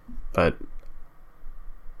 but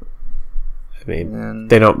I mean,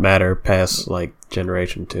 they don't matter past like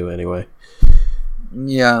generation 2 anyway.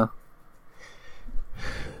 Yeah.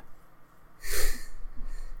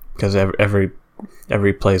 Because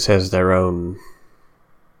every place has their own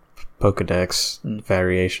Pokedex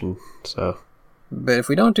variation, so. But if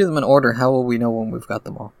we don't do them in order, how will we know when we've got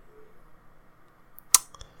them all?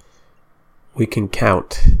 We can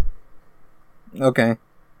count. Okay.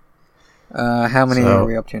 How many are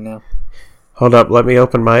we up to now? Hold up, let me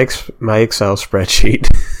open my Excel spreadsheet.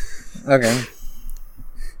 Okay.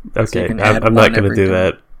 Okay, so I'm not going to do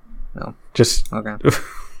that. No. Just... Okay.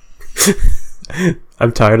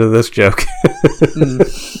 I'm tired of this joke.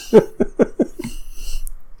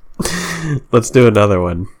 Let's do another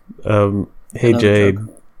one. Hey Jade.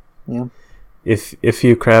 Yeah. If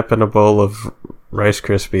you crap in a bowl of Rice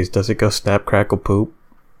Krispies, does it go snap crackle poop?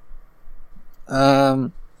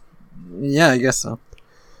 Yeah, I guess so.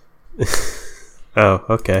 Oh,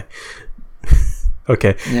 okay.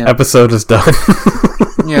 Okay. Yeah. Episode is done.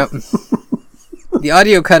 Yep. The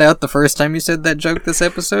audio cut out the first time you said that joke this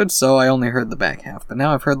episode, so I only heard the back half, but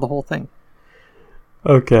now I've heard the whole thing.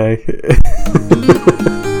 Okay.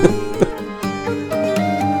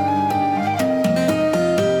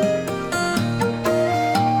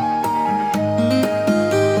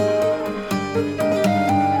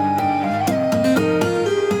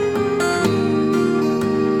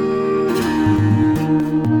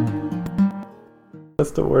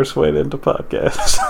 That's the worst way to end a podcast.